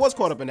that, but I was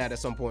caught up in that at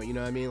some point. You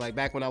know what I mean? Like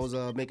back when I was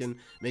making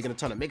a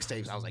ton of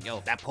mixtapes, I was like, yo,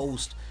 if that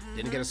post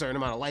didn't get a certain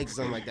amount of likes or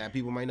something like that,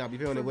 people might not be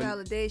feeling it.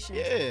 Validation.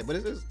 Yeah, but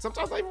it's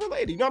sometimes not even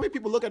related. You know how many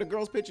people look at a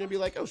girl's picture and be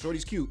like, oh,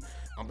 shorty's cute.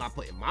 I'm not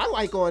putting my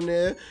like on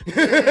there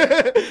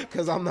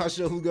because I'm not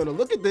sure who's gonna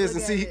look at this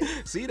and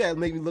see that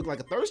make me look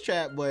like a thirst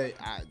trap. But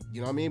you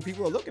know what I mean?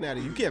 People are looking at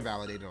it. You can't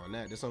validate it on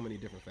that. There's so many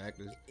different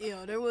factors.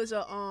 Yo, there was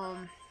a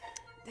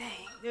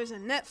there's a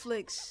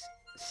Netflix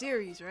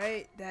series,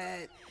 right,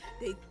 that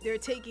they're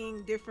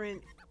taking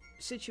different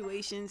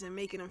situations and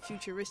making them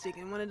futuristic,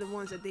 and one of the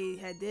ones that they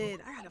did,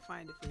 I gotta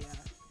find it for y'all.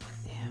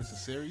 Damn. It's a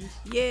series?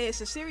 Yeah,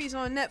 it's a series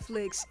on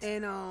Netflix,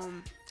 and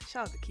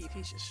shout out to Keith,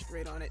 he's just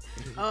straight on it.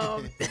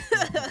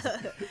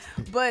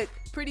 But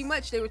pretty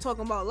much they were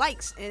talking about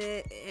likes,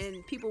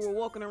 and people were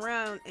walking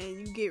around, and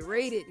you get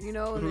rated, you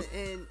know,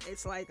 and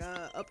it's like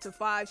up to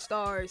 5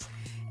 stars.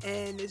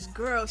 And this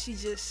girl, she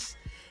just,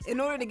 in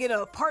order to get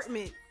an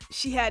apartment,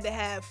 she had to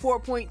have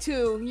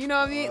 4.2. You know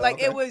what I mean? Like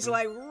it was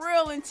like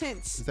real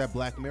intense. Is that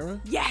Black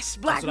Mirror? Yes,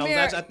 Black Mirror.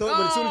 I thought,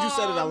 but as soon as you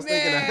said it, I was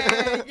thinking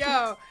that.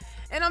 Yo,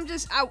 and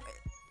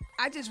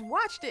I just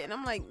watched it, and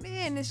I'm like,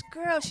 man, this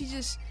girl,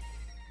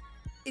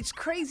 it's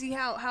crazy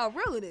how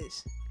real it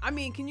is. I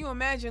mean, can you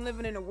imagine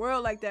living in a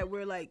world like that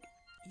where like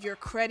your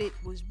credit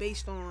was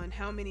based on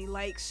how many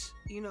likes,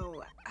 you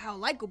know, how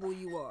likable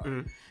you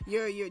are,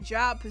 your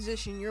job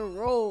position, your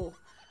role,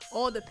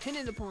 all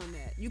dependent upon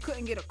that. You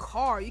couldn't get a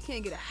car, you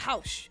can't get a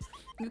house,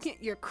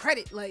 your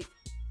credit, like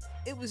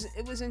it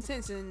was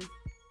intense. And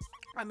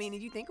I mean,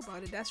 if you think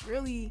about it, that's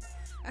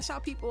how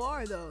people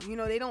are, though. You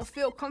know, they don't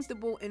feel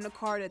comfortable in the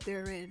car that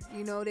they're in.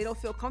 You know, they don't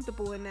feel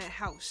comfortable in that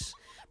house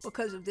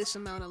because of this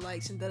amount of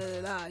likes and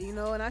da-da-da-da, you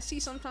know. And I see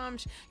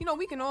sometimes, you know,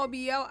 we can all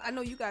be out. I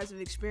know you guys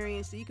have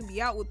experienced it. You can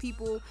be out with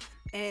people,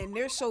 and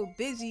they're so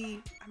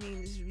busy. I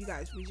mean,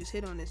 we just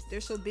hit on this.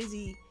 They're so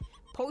busy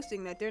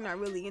posting that they're not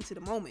really into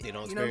the moment. They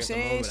don't you know what I'm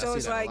saying? moment. So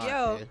it's like,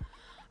 yo,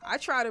 I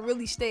try to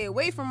really stay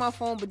away from my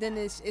phone, but then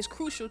it's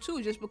crucial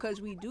too, just because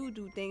we do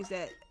things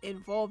that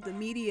involve the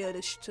media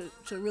to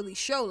really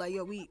show, like,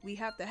 yo, we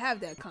have to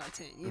have that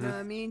content. You know what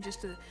I mean?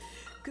 Just to,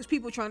 because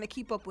people trying to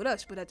keep up with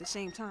us, but at the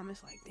same time,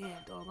 it's like,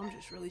 damn, dog, I'm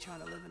just really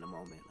trying to live in the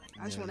moment.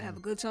 Like, I just want to have a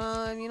good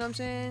time. You know what I'm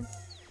saying?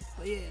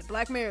 But yeah,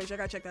 Black Marriage, I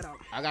gotta check that out.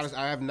 I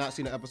have not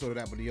seen an episode of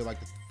that, but you're like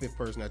the 5th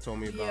person that told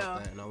me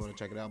about that, and I want to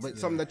check it out. But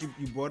something that you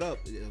brought up,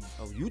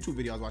 a YouTube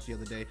video I was watching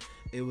the other day,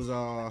 it was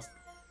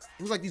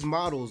like these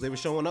models. They were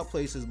showing up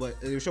places, but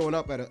they were showing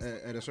up at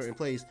a certain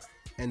place,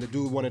 and the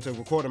dude wanted to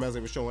record them as they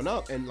were showing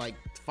up, and like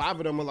 5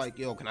 of them were like,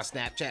 yo, can I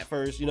Snapchat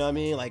first? You know what I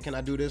mean? Like, can I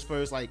do this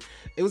first? Like,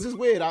 it was just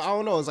weird. I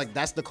don't know. It's like,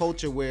 that's the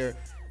culture where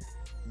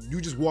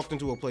you just walked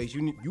into a place.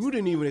 You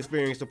didn't even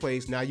experience the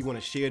place. Now you want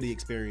to share the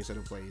experience of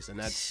the place. And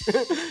that's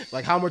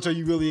like, how much are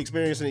you really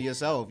experiencing it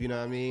yourself? You know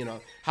what I mean? You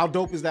know, how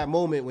dope is that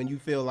moment when you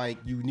feel like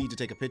you need to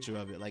take a picture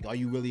of it? Like, are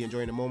you really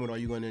enjoying the moment, or are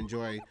you going to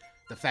enjoy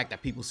the fact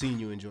that people seen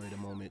you enjoy the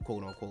moment,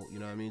 quote unquote? You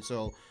know what I mean?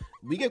 So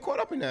we get caught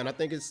up in that, and I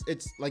think it's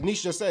like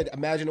Nisha just said,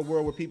 imagine a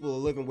world where people are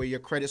living where your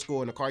credit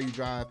score and the car you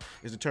drive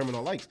is determined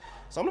on likes.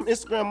 Some of them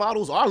Instagram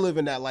models are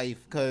living that life,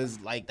 because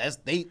like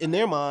they in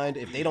their mind,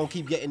 if they don't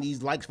keep getting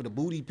these likes for the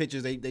booty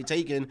pictures they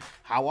taking,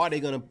 how are they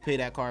gonna pay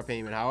that car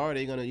payment? How are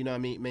they gonna, you know what I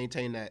mean,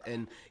 maintain that?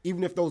 And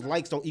even if those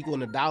likes don't equal in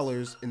the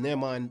dollars, in their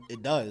mind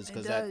it does,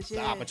 because that's the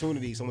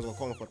opportunity. Someone's gonna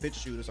call them for a picture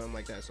shoot or something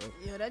like that. So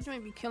yo, that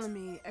joint be killing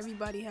me.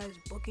 Everybody has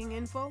booking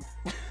info.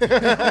 Yo, like,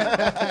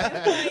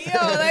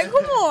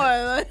 come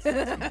on.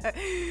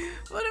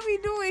 What are we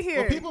doing here?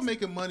 Well, people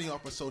making money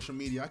off of social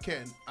media. I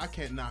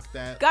can't knock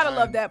that. Gotta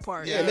love that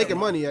part. Yeah, making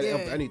money out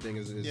of anything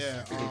is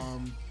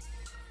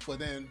but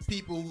then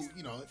people who,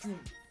 you know, if you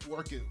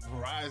work at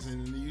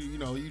Verizon and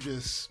you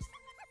just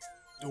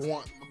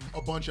want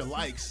a bunch of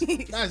likes,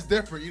 that's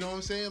different. You know what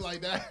I'm saying?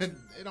 Like that,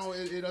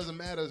 it doesn't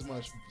matter as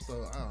much.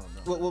 So I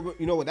don't know. Well,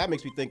 you know what that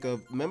makes me think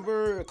of?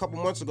 Remember a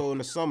couple months ago in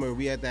the summer,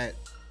 we had that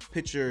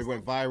picture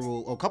went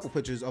viral, or a couple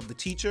pictures of the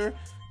teacher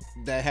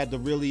that had the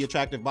really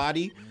attractive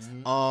body,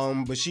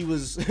 but she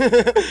was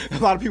a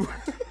lot of people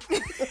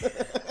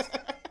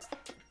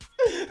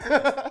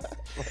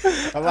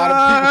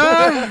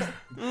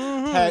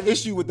had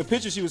issue with the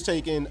picture she was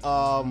taking,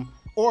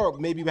 or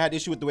maybe had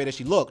issue with the way that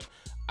she looked.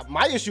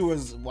 My issue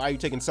was, why are you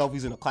taking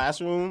selfies in a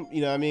classroom?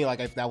 You know what I mean? Like,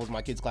 if that was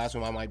my kid's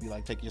classroom, I might be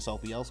like, take your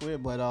selfie elsewhere.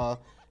 But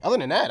other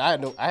than that, I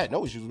had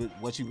no issues with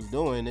what she was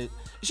doing.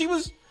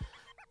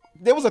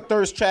 There was a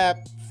thirst trap,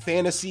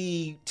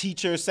 fantasy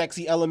teacher,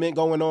 sexy element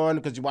going on,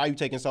 because why are you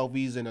taking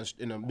selfies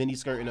in a mini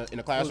skirt in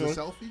a classroom? Was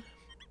it a selfie?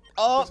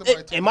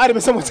 It might have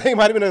been someone saying, it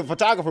might have been a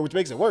photographer, which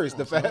makes it worse.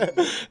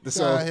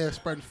 Out here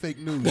spreading fake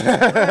news.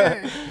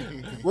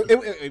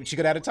 She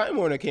could have had a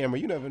timer on her camera.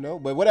 You never know.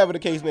 But whatever the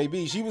case may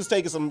be, she was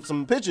taking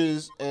some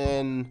pictures,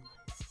 and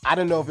I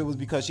don't know if it was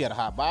because she had a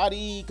hot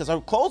body, because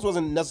her clothes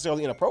wasn't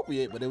necessarily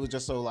inappropriate, but it was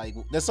just so like,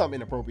 there's something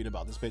inappropriate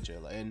about this picture.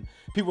 And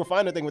people were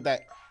finding a thing with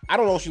that. I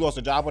don't know if she lost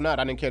her job or not.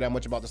 I didn't care that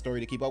much about the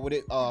story to keep up with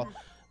it.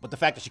 But the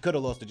fact that she could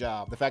have lost the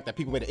job, the fact that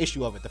people made an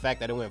issue of it, the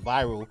fact that it went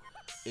viral,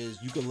 is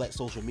you can let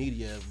social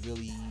media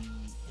really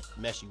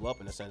mess you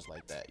up in a sense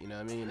like that. You know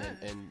what I mean?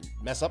 And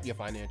mess up your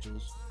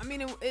financials. I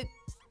mean, it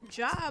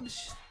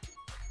jobs.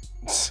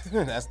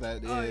 That's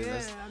that. Oh,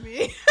 yeah, I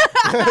mean.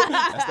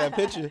 That's that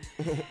picture.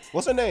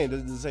 What's her name?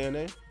 Does it say her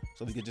name?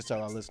 So we could just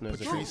tell our listeners.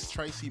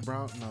 Tracy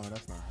Brown? No,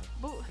 that's not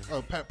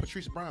her.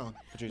 Patrice Brown.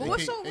 But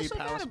what's so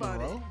bad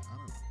about it?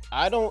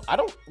 I don't.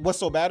 What's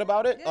so bad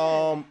about it?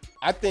 Yeah.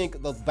 I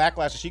think the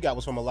backlash that she got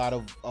was from a lot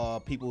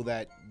of people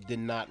that did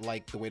not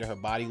like the way that her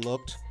body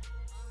looked.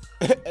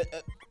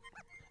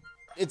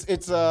 It's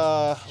She's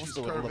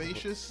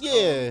curvaceous.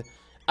 Yeah.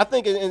 I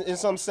think in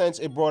some sense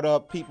it brought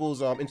up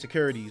people's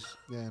insecurities.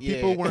 Yeah,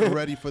 people weren't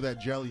ready for that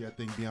jelly, I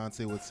think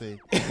Beyonce would say.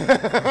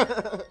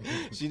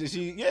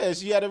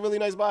 She had a really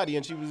nice body,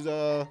 and she was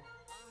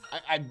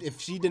if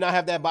she did not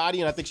have that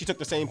body, and I think she took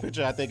the same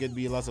picture, I think it'd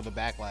be less of a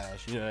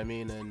backlash. You know what I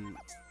mean? And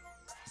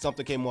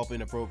something came off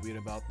inappropriate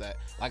about that.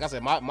 Like I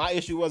said, my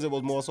issue was it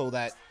was more so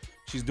that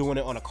she's doing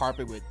it on a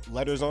carpet with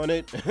letters on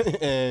it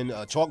and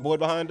a chalkboard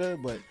behind her,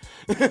 but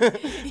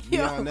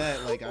beyond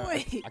that, like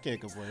I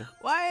can't complain.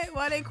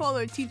 Why they call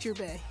her Teacher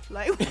Bay?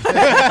 Like, you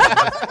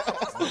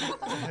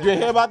didn't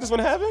hear about this one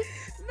happened?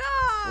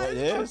 Nah. Well,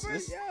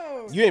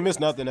 you ain't missed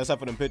nothing except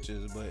for them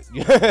pictures, but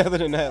other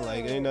than that,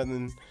 like ain't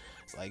nothing.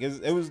 Like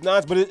it was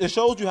nice, but it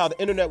shows you how the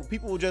internet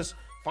people will just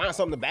find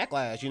something to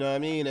backlash. You know what I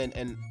mean?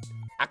 And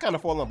I kind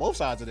of fall on both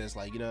sides of this.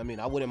 Like, you know what I mean?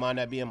 I wouldn't mind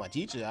that being my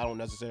teacher. I don't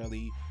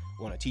necessarily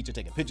want a teacher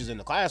taking pictures in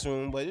the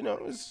classroom, but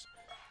it's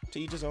to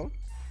each his own.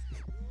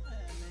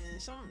 Man,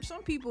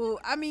 some people,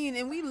 I mean,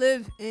 and we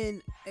live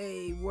in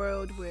a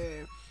world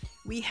where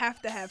we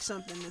have to have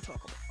something to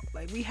talk about.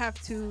 Like we have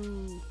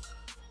to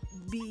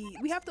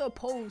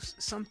oppose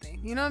something.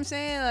 You know what I'm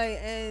saying? Like,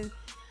 and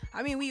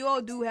I mean, we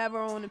all do have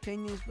our own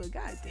opinions, but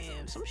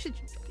goddamn, some shit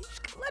you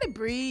just gotta let it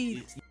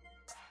breathe.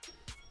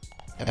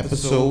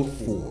 Episode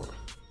 4,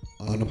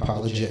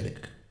 Unapologetic.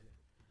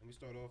 Let me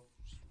start off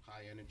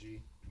high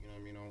energy. You know what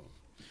I mean?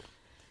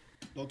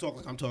 Don't talk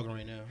like I'm talking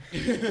right now.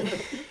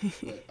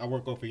 But I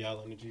work off of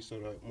y'all energy, so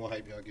the more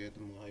hype y'all get,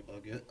 the more hype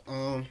I'll get.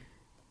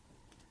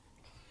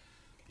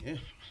 Yeah,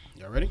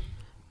 y'all ready?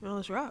 Well,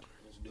 let's rock.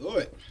 Let's do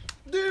it.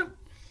 Dude.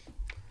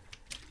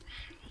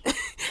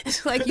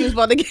 It's like you was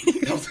about to get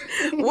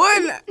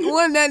one.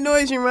 That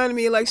noise reminded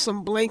me of like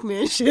some Blank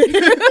Man shit. He's a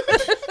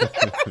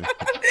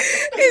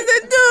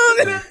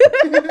dude.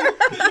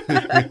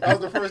 That was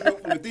the first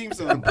note from the theme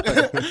song.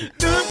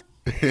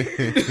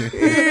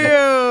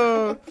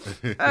 Yeah. All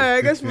right,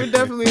 I guess we're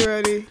definitely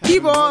ready.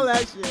 Keep all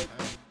that shit.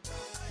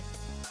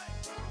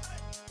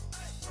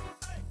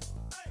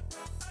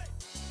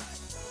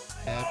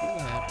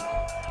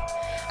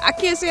 I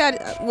can't say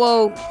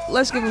well,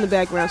 let's give him the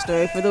background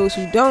story. For those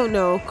who don't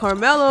know,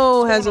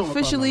 Carmelo has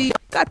officially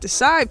got the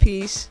side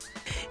piece.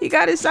 He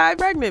got his side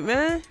pregnant,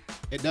 man.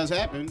 It does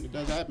happen,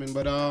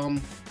 but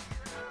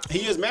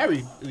he is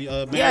married.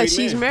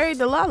 He's married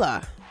to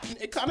Lala.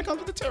 It kind of comes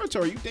with the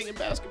territory. You dating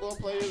basketball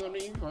players, I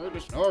mean, you've heard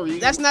the story.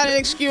 That's not an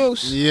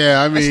excuse.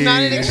 Yeah, I mean. That's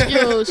not an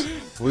excuse.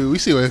 we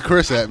see where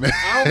Chris at, man.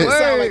 I don't want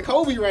to sound like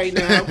Kobe right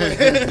now,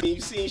 but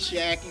you've seen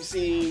Shaq,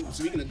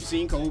 you've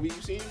seen Kobe,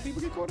 you've seen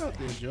people get caught out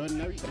there, Jordan,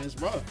 and everything. It's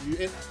rough.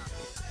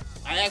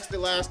 I asked the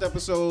last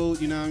episode,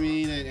 you know what I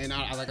mean, and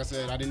I, like I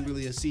said, I didn't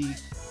really see.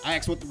 I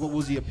asked what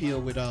was the appeal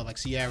with like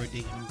Ciara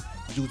dating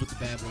dudes with the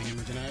bad boy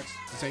image, and I asked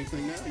the same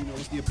thing now. You know,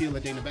 what's the appeal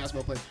of dating a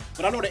basketball player?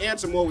 But I know the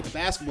answer more with the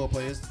basketball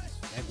players.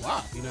 And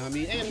wow, you know what I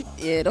mean? And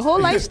yeah, the whole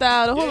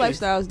lifestyle,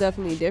 lifestyle is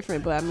definitely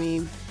different. But I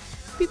mean,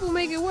 people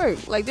make it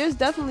work. Like there's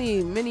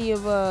definitely many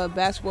of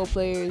basketball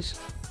players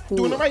who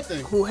doing the right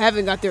thing, who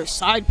haven't got their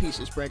side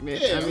pieces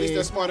pregnant. Yeah, at least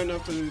they're smart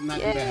enough to not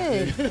do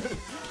that.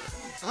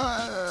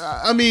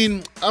 I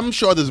mean, I'm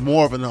sure there's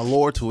more of an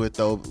allure to it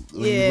though.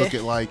 When you look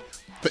at like,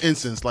 for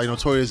instance, like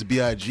Notorious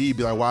B.I.G.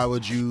 be like, why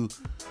would you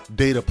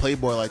date a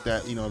playboy like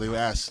that? You know, they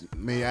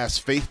may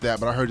ask Faith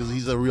that, but I heard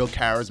he's a real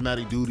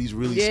charismatic dude. He's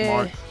really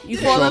smart. You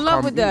fall in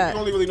love with that. You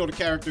only really know the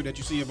character that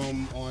you see of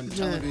him on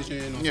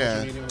television, on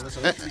social media. So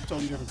they're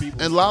totally different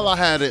people. And Lala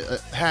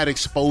had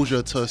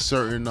exposure to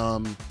certain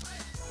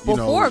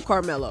before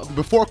Carmelo.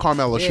 Before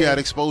Carmelo, she had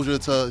exposure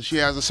to. She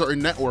has a certain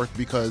network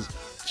because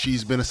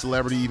she's been a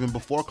celebrity even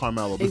before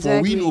Carmelo. Before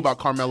we knew about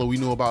Carmelo, we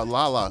knew about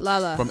Lala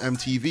from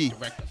MTV.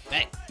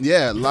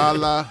 Yeah,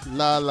 Lala.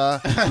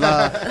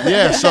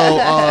 Yeah, so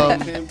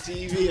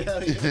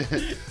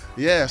MTV.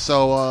 yeah,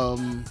 so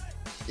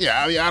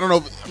yeah, I mean, I don't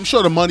know. I'm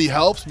sure the money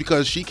helps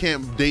because she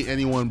can't date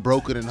anyone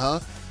broker than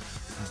her.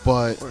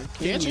 But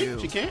can't she?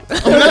 She can't. I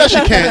mean, not that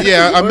she can't.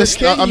 Yeah, I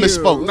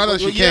misspoke. Not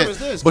that she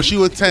can't, but she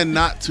would tend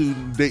not to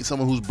date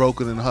someone who's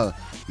broker than her.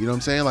 You know what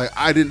I'm saying? Like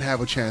I didn't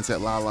have a chance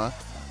at Lala.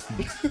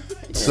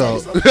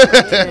 So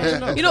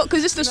you know,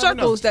 because it's the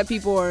circles that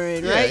people are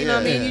in, right? You know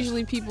what I mean?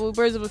 Usually people,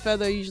 birds of a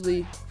feather,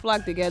 usually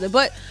flock together.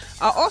 But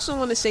I also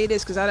want to say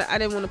this because I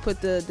didn't want to put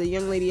the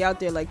young lady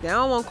out there like that. I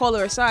don't want to call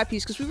her a side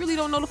piece because we really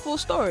don't know the full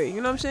story. You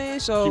know what I'm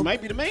saying? So she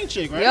might be the main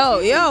chick, right? Yo,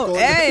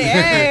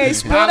 hey,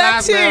 spill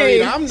that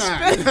tea. I'm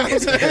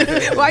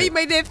not. Why you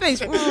made that face?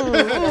 That's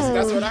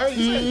what I heard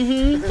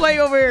you say. Play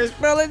over here,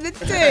 spilling the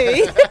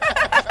tea.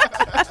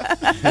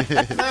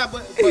 Nah,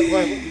 but do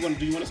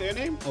you want to say her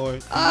name or?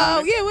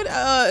 Yeah. What?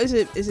 Is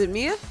it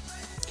Mia?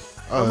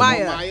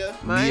 Maya.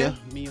 Mia.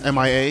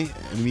 M-I-A.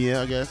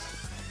 Mia, I guess.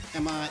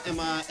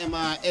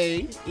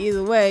 M-I-A.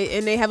 Either way,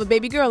 and they have a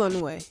baby girl on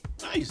the way.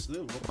 Nice.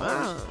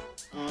 Wow.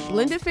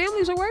 Blended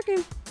families are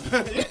working.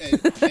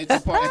 It's a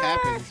part that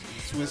happens.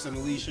 Swiss and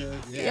Alicia.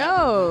 Yeah,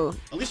 yo.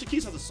 Alicia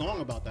Keys has a song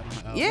about that.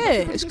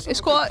 Yeah,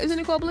 it's called. Isn't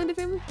it called Blended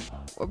Family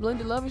or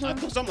Blended Love or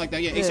something? Something like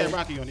that. Yeah, A$AP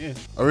Rocky on it.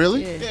 Oh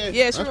really?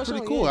 Yeah, that's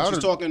pretty cool. She's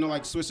talking to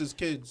like Swiss's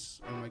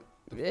kids. I'm like,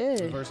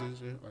 Yeah. Verses,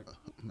 yeah. Like,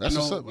 That's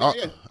what's up.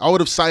 yeah. I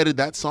would have cited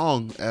that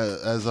song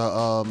as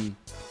a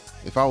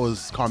if I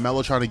was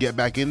Carmelo trying to get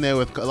back in there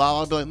with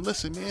Lala. I'd be like,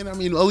 listen, man. I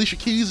mean, Alicia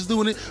Keys is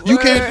doing it. You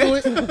can't do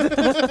it.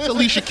 It's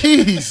Alicia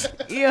Keys.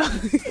 Yeah.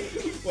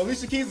 Well,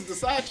 Alicia Keys is the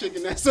side chick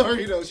in that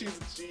story, though. She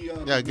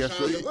Yeah, I guess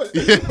so.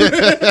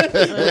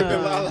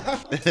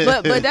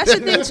 But that's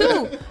the thing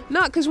too.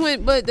 No,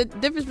 but the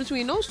difference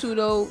between those two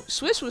though,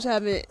 Swiss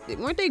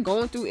weren't they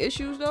going through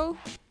issues though?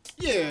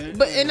 Yeah.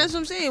 But and that's what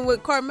I'm saying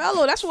with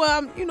Carmelo. That's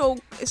why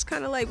it's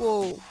kind of like,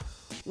 well,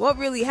 what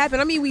really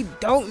happened? I mean, we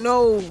don't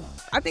know.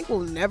 I think we'll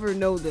never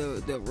know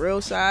the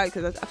real side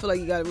because I feel like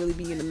you gotta really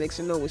be in the mix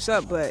and know what's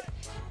up. But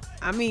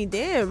I mean,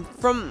 damn,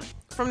 from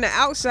the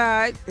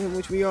outside, in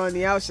which we are on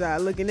the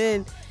outside looking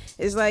in,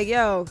 it's like,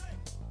 yo,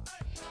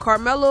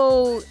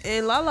 Carmelo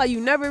and Lala, you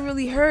never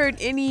really heard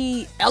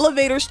any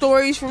elevator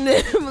stories from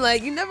them.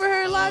 Like, you never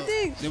heard a lot of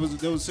things.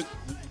 There was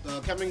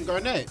Kevin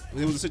Garnett.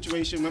 There was a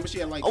situation. Remember, she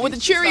had like with the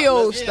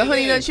Cheerios, the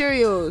Honey Nut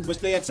Cheerios. Which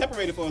they had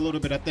separated for a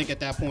little bit, I think, at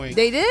that point.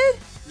 They did?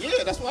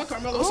 Yeah, that's why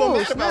Carmelo was so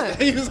mad about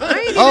that. He was like,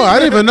 I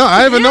didn't even know.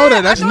 I didn't even know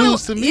that. That's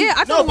news to me. Yeah,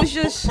 I thought it was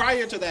just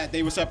prior to that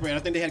they were separated. I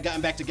think they had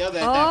gotten back together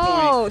at that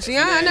point. Oh, see,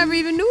 I never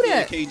even knew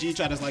that. Yeah, KG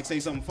tried to like say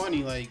something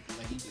funny, like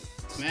he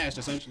smashed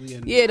essentially.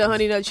 And the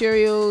Honey Nut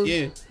Cheerios.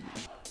 Yeah.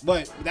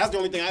 But that's the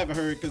only thing I ever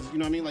heard because, you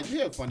know what I mean? Like,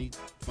 yeah, funny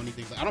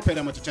things. Like, I don't pay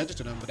that much attention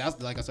to them, but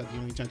that's, like I said, the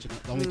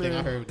only thing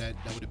I heard that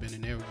would have been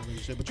in their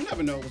relationship. But you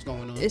never know what's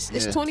going on. It's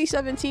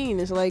 2017.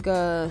 It's like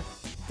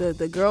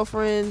the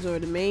girlfriends or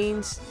the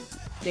mains,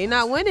 they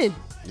not winning.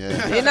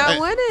 Yeah. They not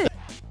winning.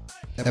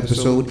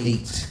 Episode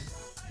 8,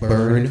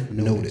 Burn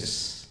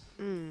Notice.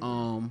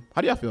 How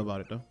do y'all feel about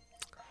it, though?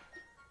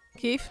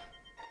 Keith?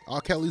 R.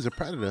 Kelly's a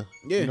predator.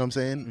 Yeah. You know what I'm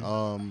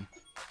saying?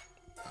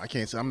 I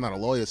can't say, I'm not a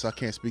lawyer, so I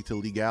can't speak to the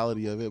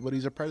legality of it, but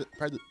he's a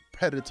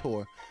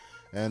predator.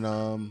 And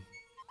I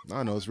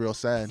don't know, it's real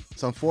sad.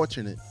 It's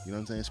unfortunate, you know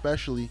what I'm saying?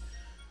 Especially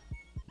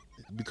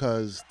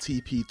because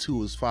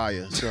TP2 is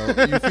fire. So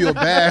you feel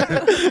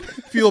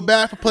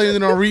bad for playing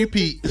it on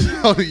repeat. You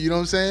know what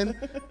I'm saying?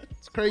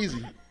 It's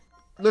crazy.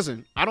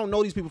 Listen, I don't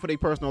know these people for their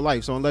personal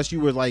life, so unless you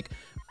were like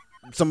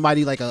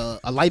somebody like a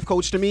life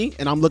coach to me,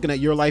 and I'm looking at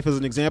your life as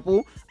an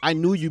example, I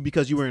knew you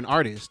because you were an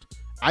artist.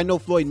 I know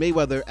Floyd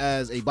Mayweather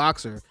as a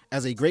boxer,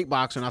 as a great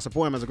boxer, and I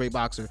support him as a great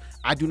boxer.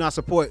 I do not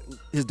support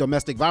his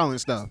domestic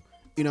violence stuff.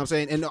 You know what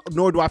I'm saying? And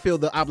nor do I feel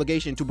the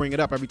obligation to bring it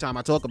up every time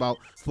I talk about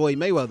Floyd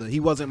Mayweather. He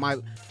wasn't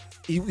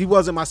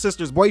my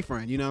sister's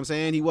boyfriend. You know what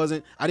I'm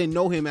saying? I didn't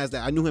know him as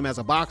that. I knew him as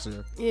a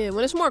boxer. Yeah,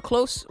 when it's more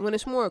close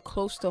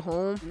to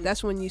home,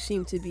 that's when you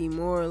seem to be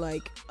more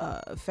like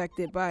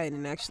affected by it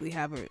and actually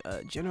have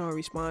a general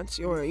response,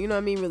 or you know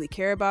what I mean, really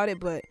care about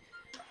it. But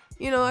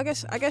you know, I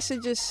guess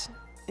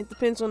it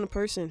depends on the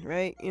person,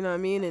 right? You know what I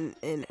mean?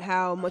 And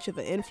how much of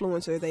an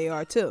influencer they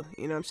are too.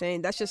 You know what I'm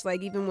saying? That's just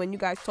like even when you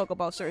guys talk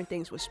about certain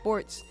things with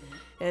sports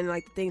and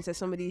like the things that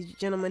some of these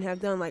gentlemen have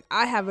done. Like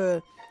I have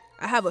a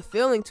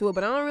feeling to it,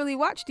 but I don't really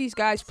watch these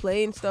guys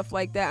play and stuff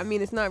like that. I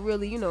mean, it's not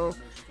really, so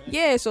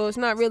it's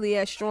not really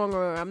as strong,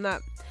 or I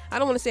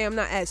don't want to say I'm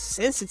not as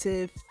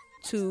sensitive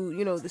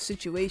to, the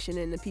situation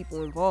and the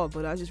people involved,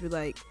 but I just be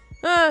like,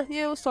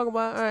 yeah, let's talk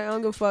about it. All right, I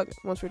don't give a fuck.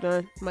 Once we're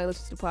done, I might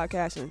listen to the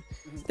podcast and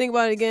think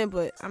about it again,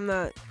 but I'm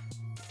not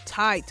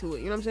tied to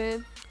it. You know what I'm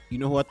saying? You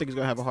know who I think is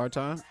going to have a hard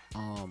time?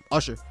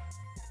 Usher.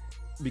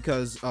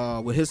 Because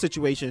with his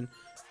situation,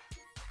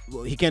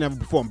 well, he can't ever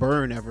perform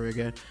Burn ever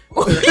again.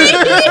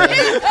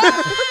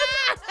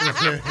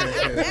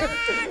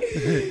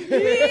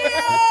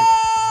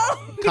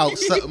 Caught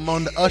something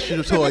on the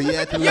Usher toy. You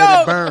had to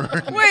let it burn.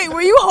 Wait,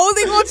 were you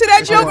holding on to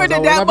that joke, or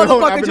did that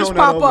motherfucker just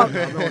pop up?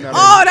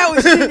 Oh, that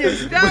was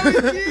genius. That was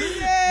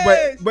genius.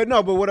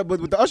 But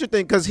with the Usher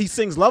thing, because he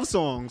sings love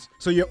songs,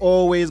 so you're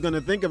always gonna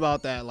think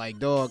about that. Like,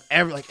 dog,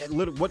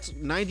 what's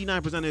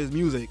 99% of his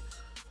music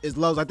is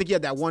love. I think he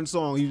had that one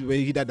song.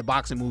 He did the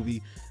boxing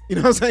movie. You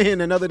know what I'm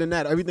saying? And other than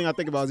that, everything I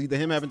think about is either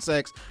him having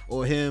sex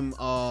or him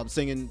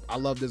singing, I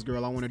love this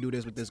girl, I want to do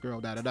this with this girl,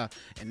 da-da-da.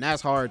 And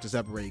that's hard to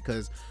separate,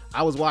 because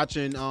I was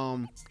watching,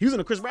 he was in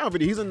a Chris Brown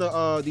video. He's in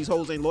the These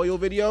Hoes Ain't Loyal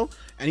video,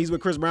 and he's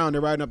with Chris Brown.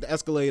 They're riding up the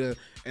escalator,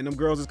 and them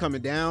girls is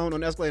coming down on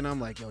the escalator, and I'm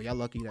like, yo, y'all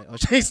lucky that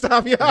Usher ain't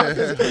stop y'all.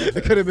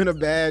 It could have been a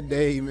bad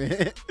day,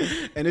 man.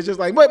 And it's just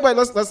like, but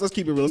let's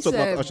keep it real. Let's talk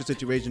about the Usher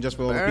situation just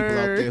for all the people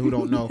out there who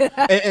don't know.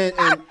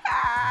 And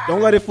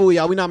don't let it fool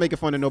y'all. We're not making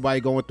fun of nobody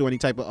going through any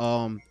type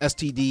of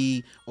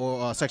STD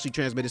or sexually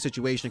transmitted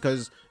situation,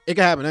 because it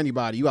can happen to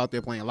anybody. You out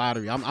there playing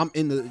lottery. I'm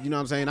in the, you know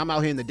what I'm saying? I'm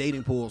out here in the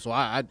dating pool, so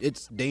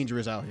it's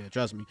dangerous out here.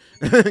 Trust me.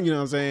 You know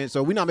what I'm saying?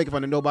 So we're not making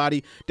fun of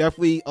nobody.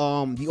 Definitely,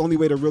 the only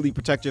way to really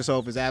protect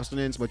yourself is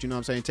abstinence. But you know what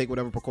I'm saying? Take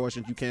whatever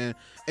precautions you can.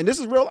 And this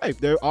is real life.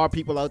 There are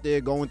people out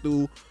there going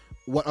through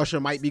what Usher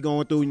might be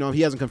going through. You know,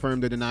 he hasn't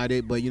confirmed or denied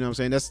it, but you know what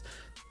I'm saying?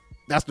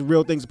 That's the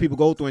real things that people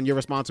go through, and your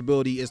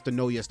responsibility is to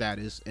know your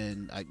status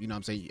and, you know what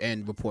I'm saying,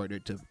 and report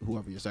it to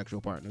whoever your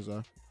sexual partners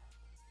are.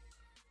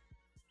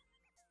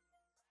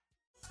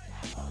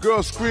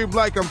 Girls scream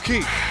like I'm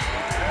Keith.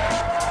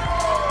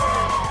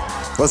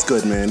 What's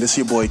good, man? This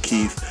your boy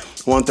Keith.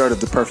 1/3 of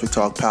the Perfect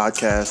Talk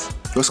podcast.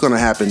 What's going to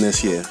happen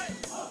this year?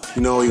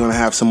 You know, we're going to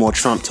have some more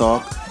Trump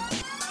talk.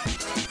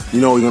 You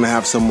know, we're going to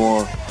have some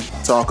more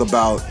talk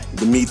about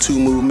the Me Too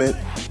movement,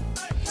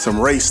 some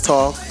race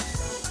talk.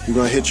 We're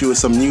going to hit you with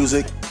some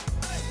music,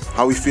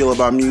 how we feel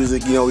about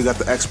music. You know, we got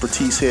the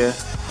expertise here.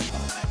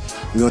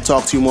 We're going to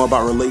talk to you more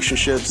about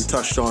relationships. We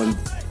touched on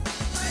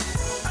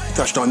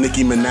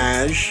Nicki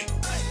Minaj.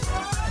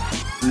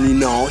 You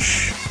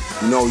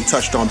know, we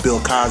touched on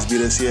Bill Cosby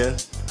this year.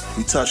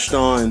 We touched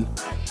on...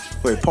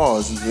 Wait,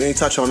 pause. We ain't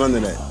touched on none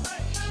of that.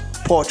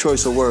 Poor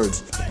choice of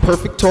words.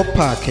 Perfect Talk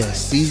Podcast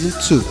Season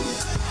 2.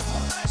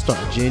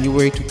 Starting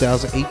January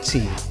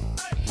 2018.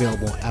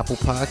 Available on Apple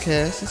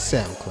Podcasts and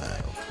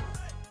SoundCloud.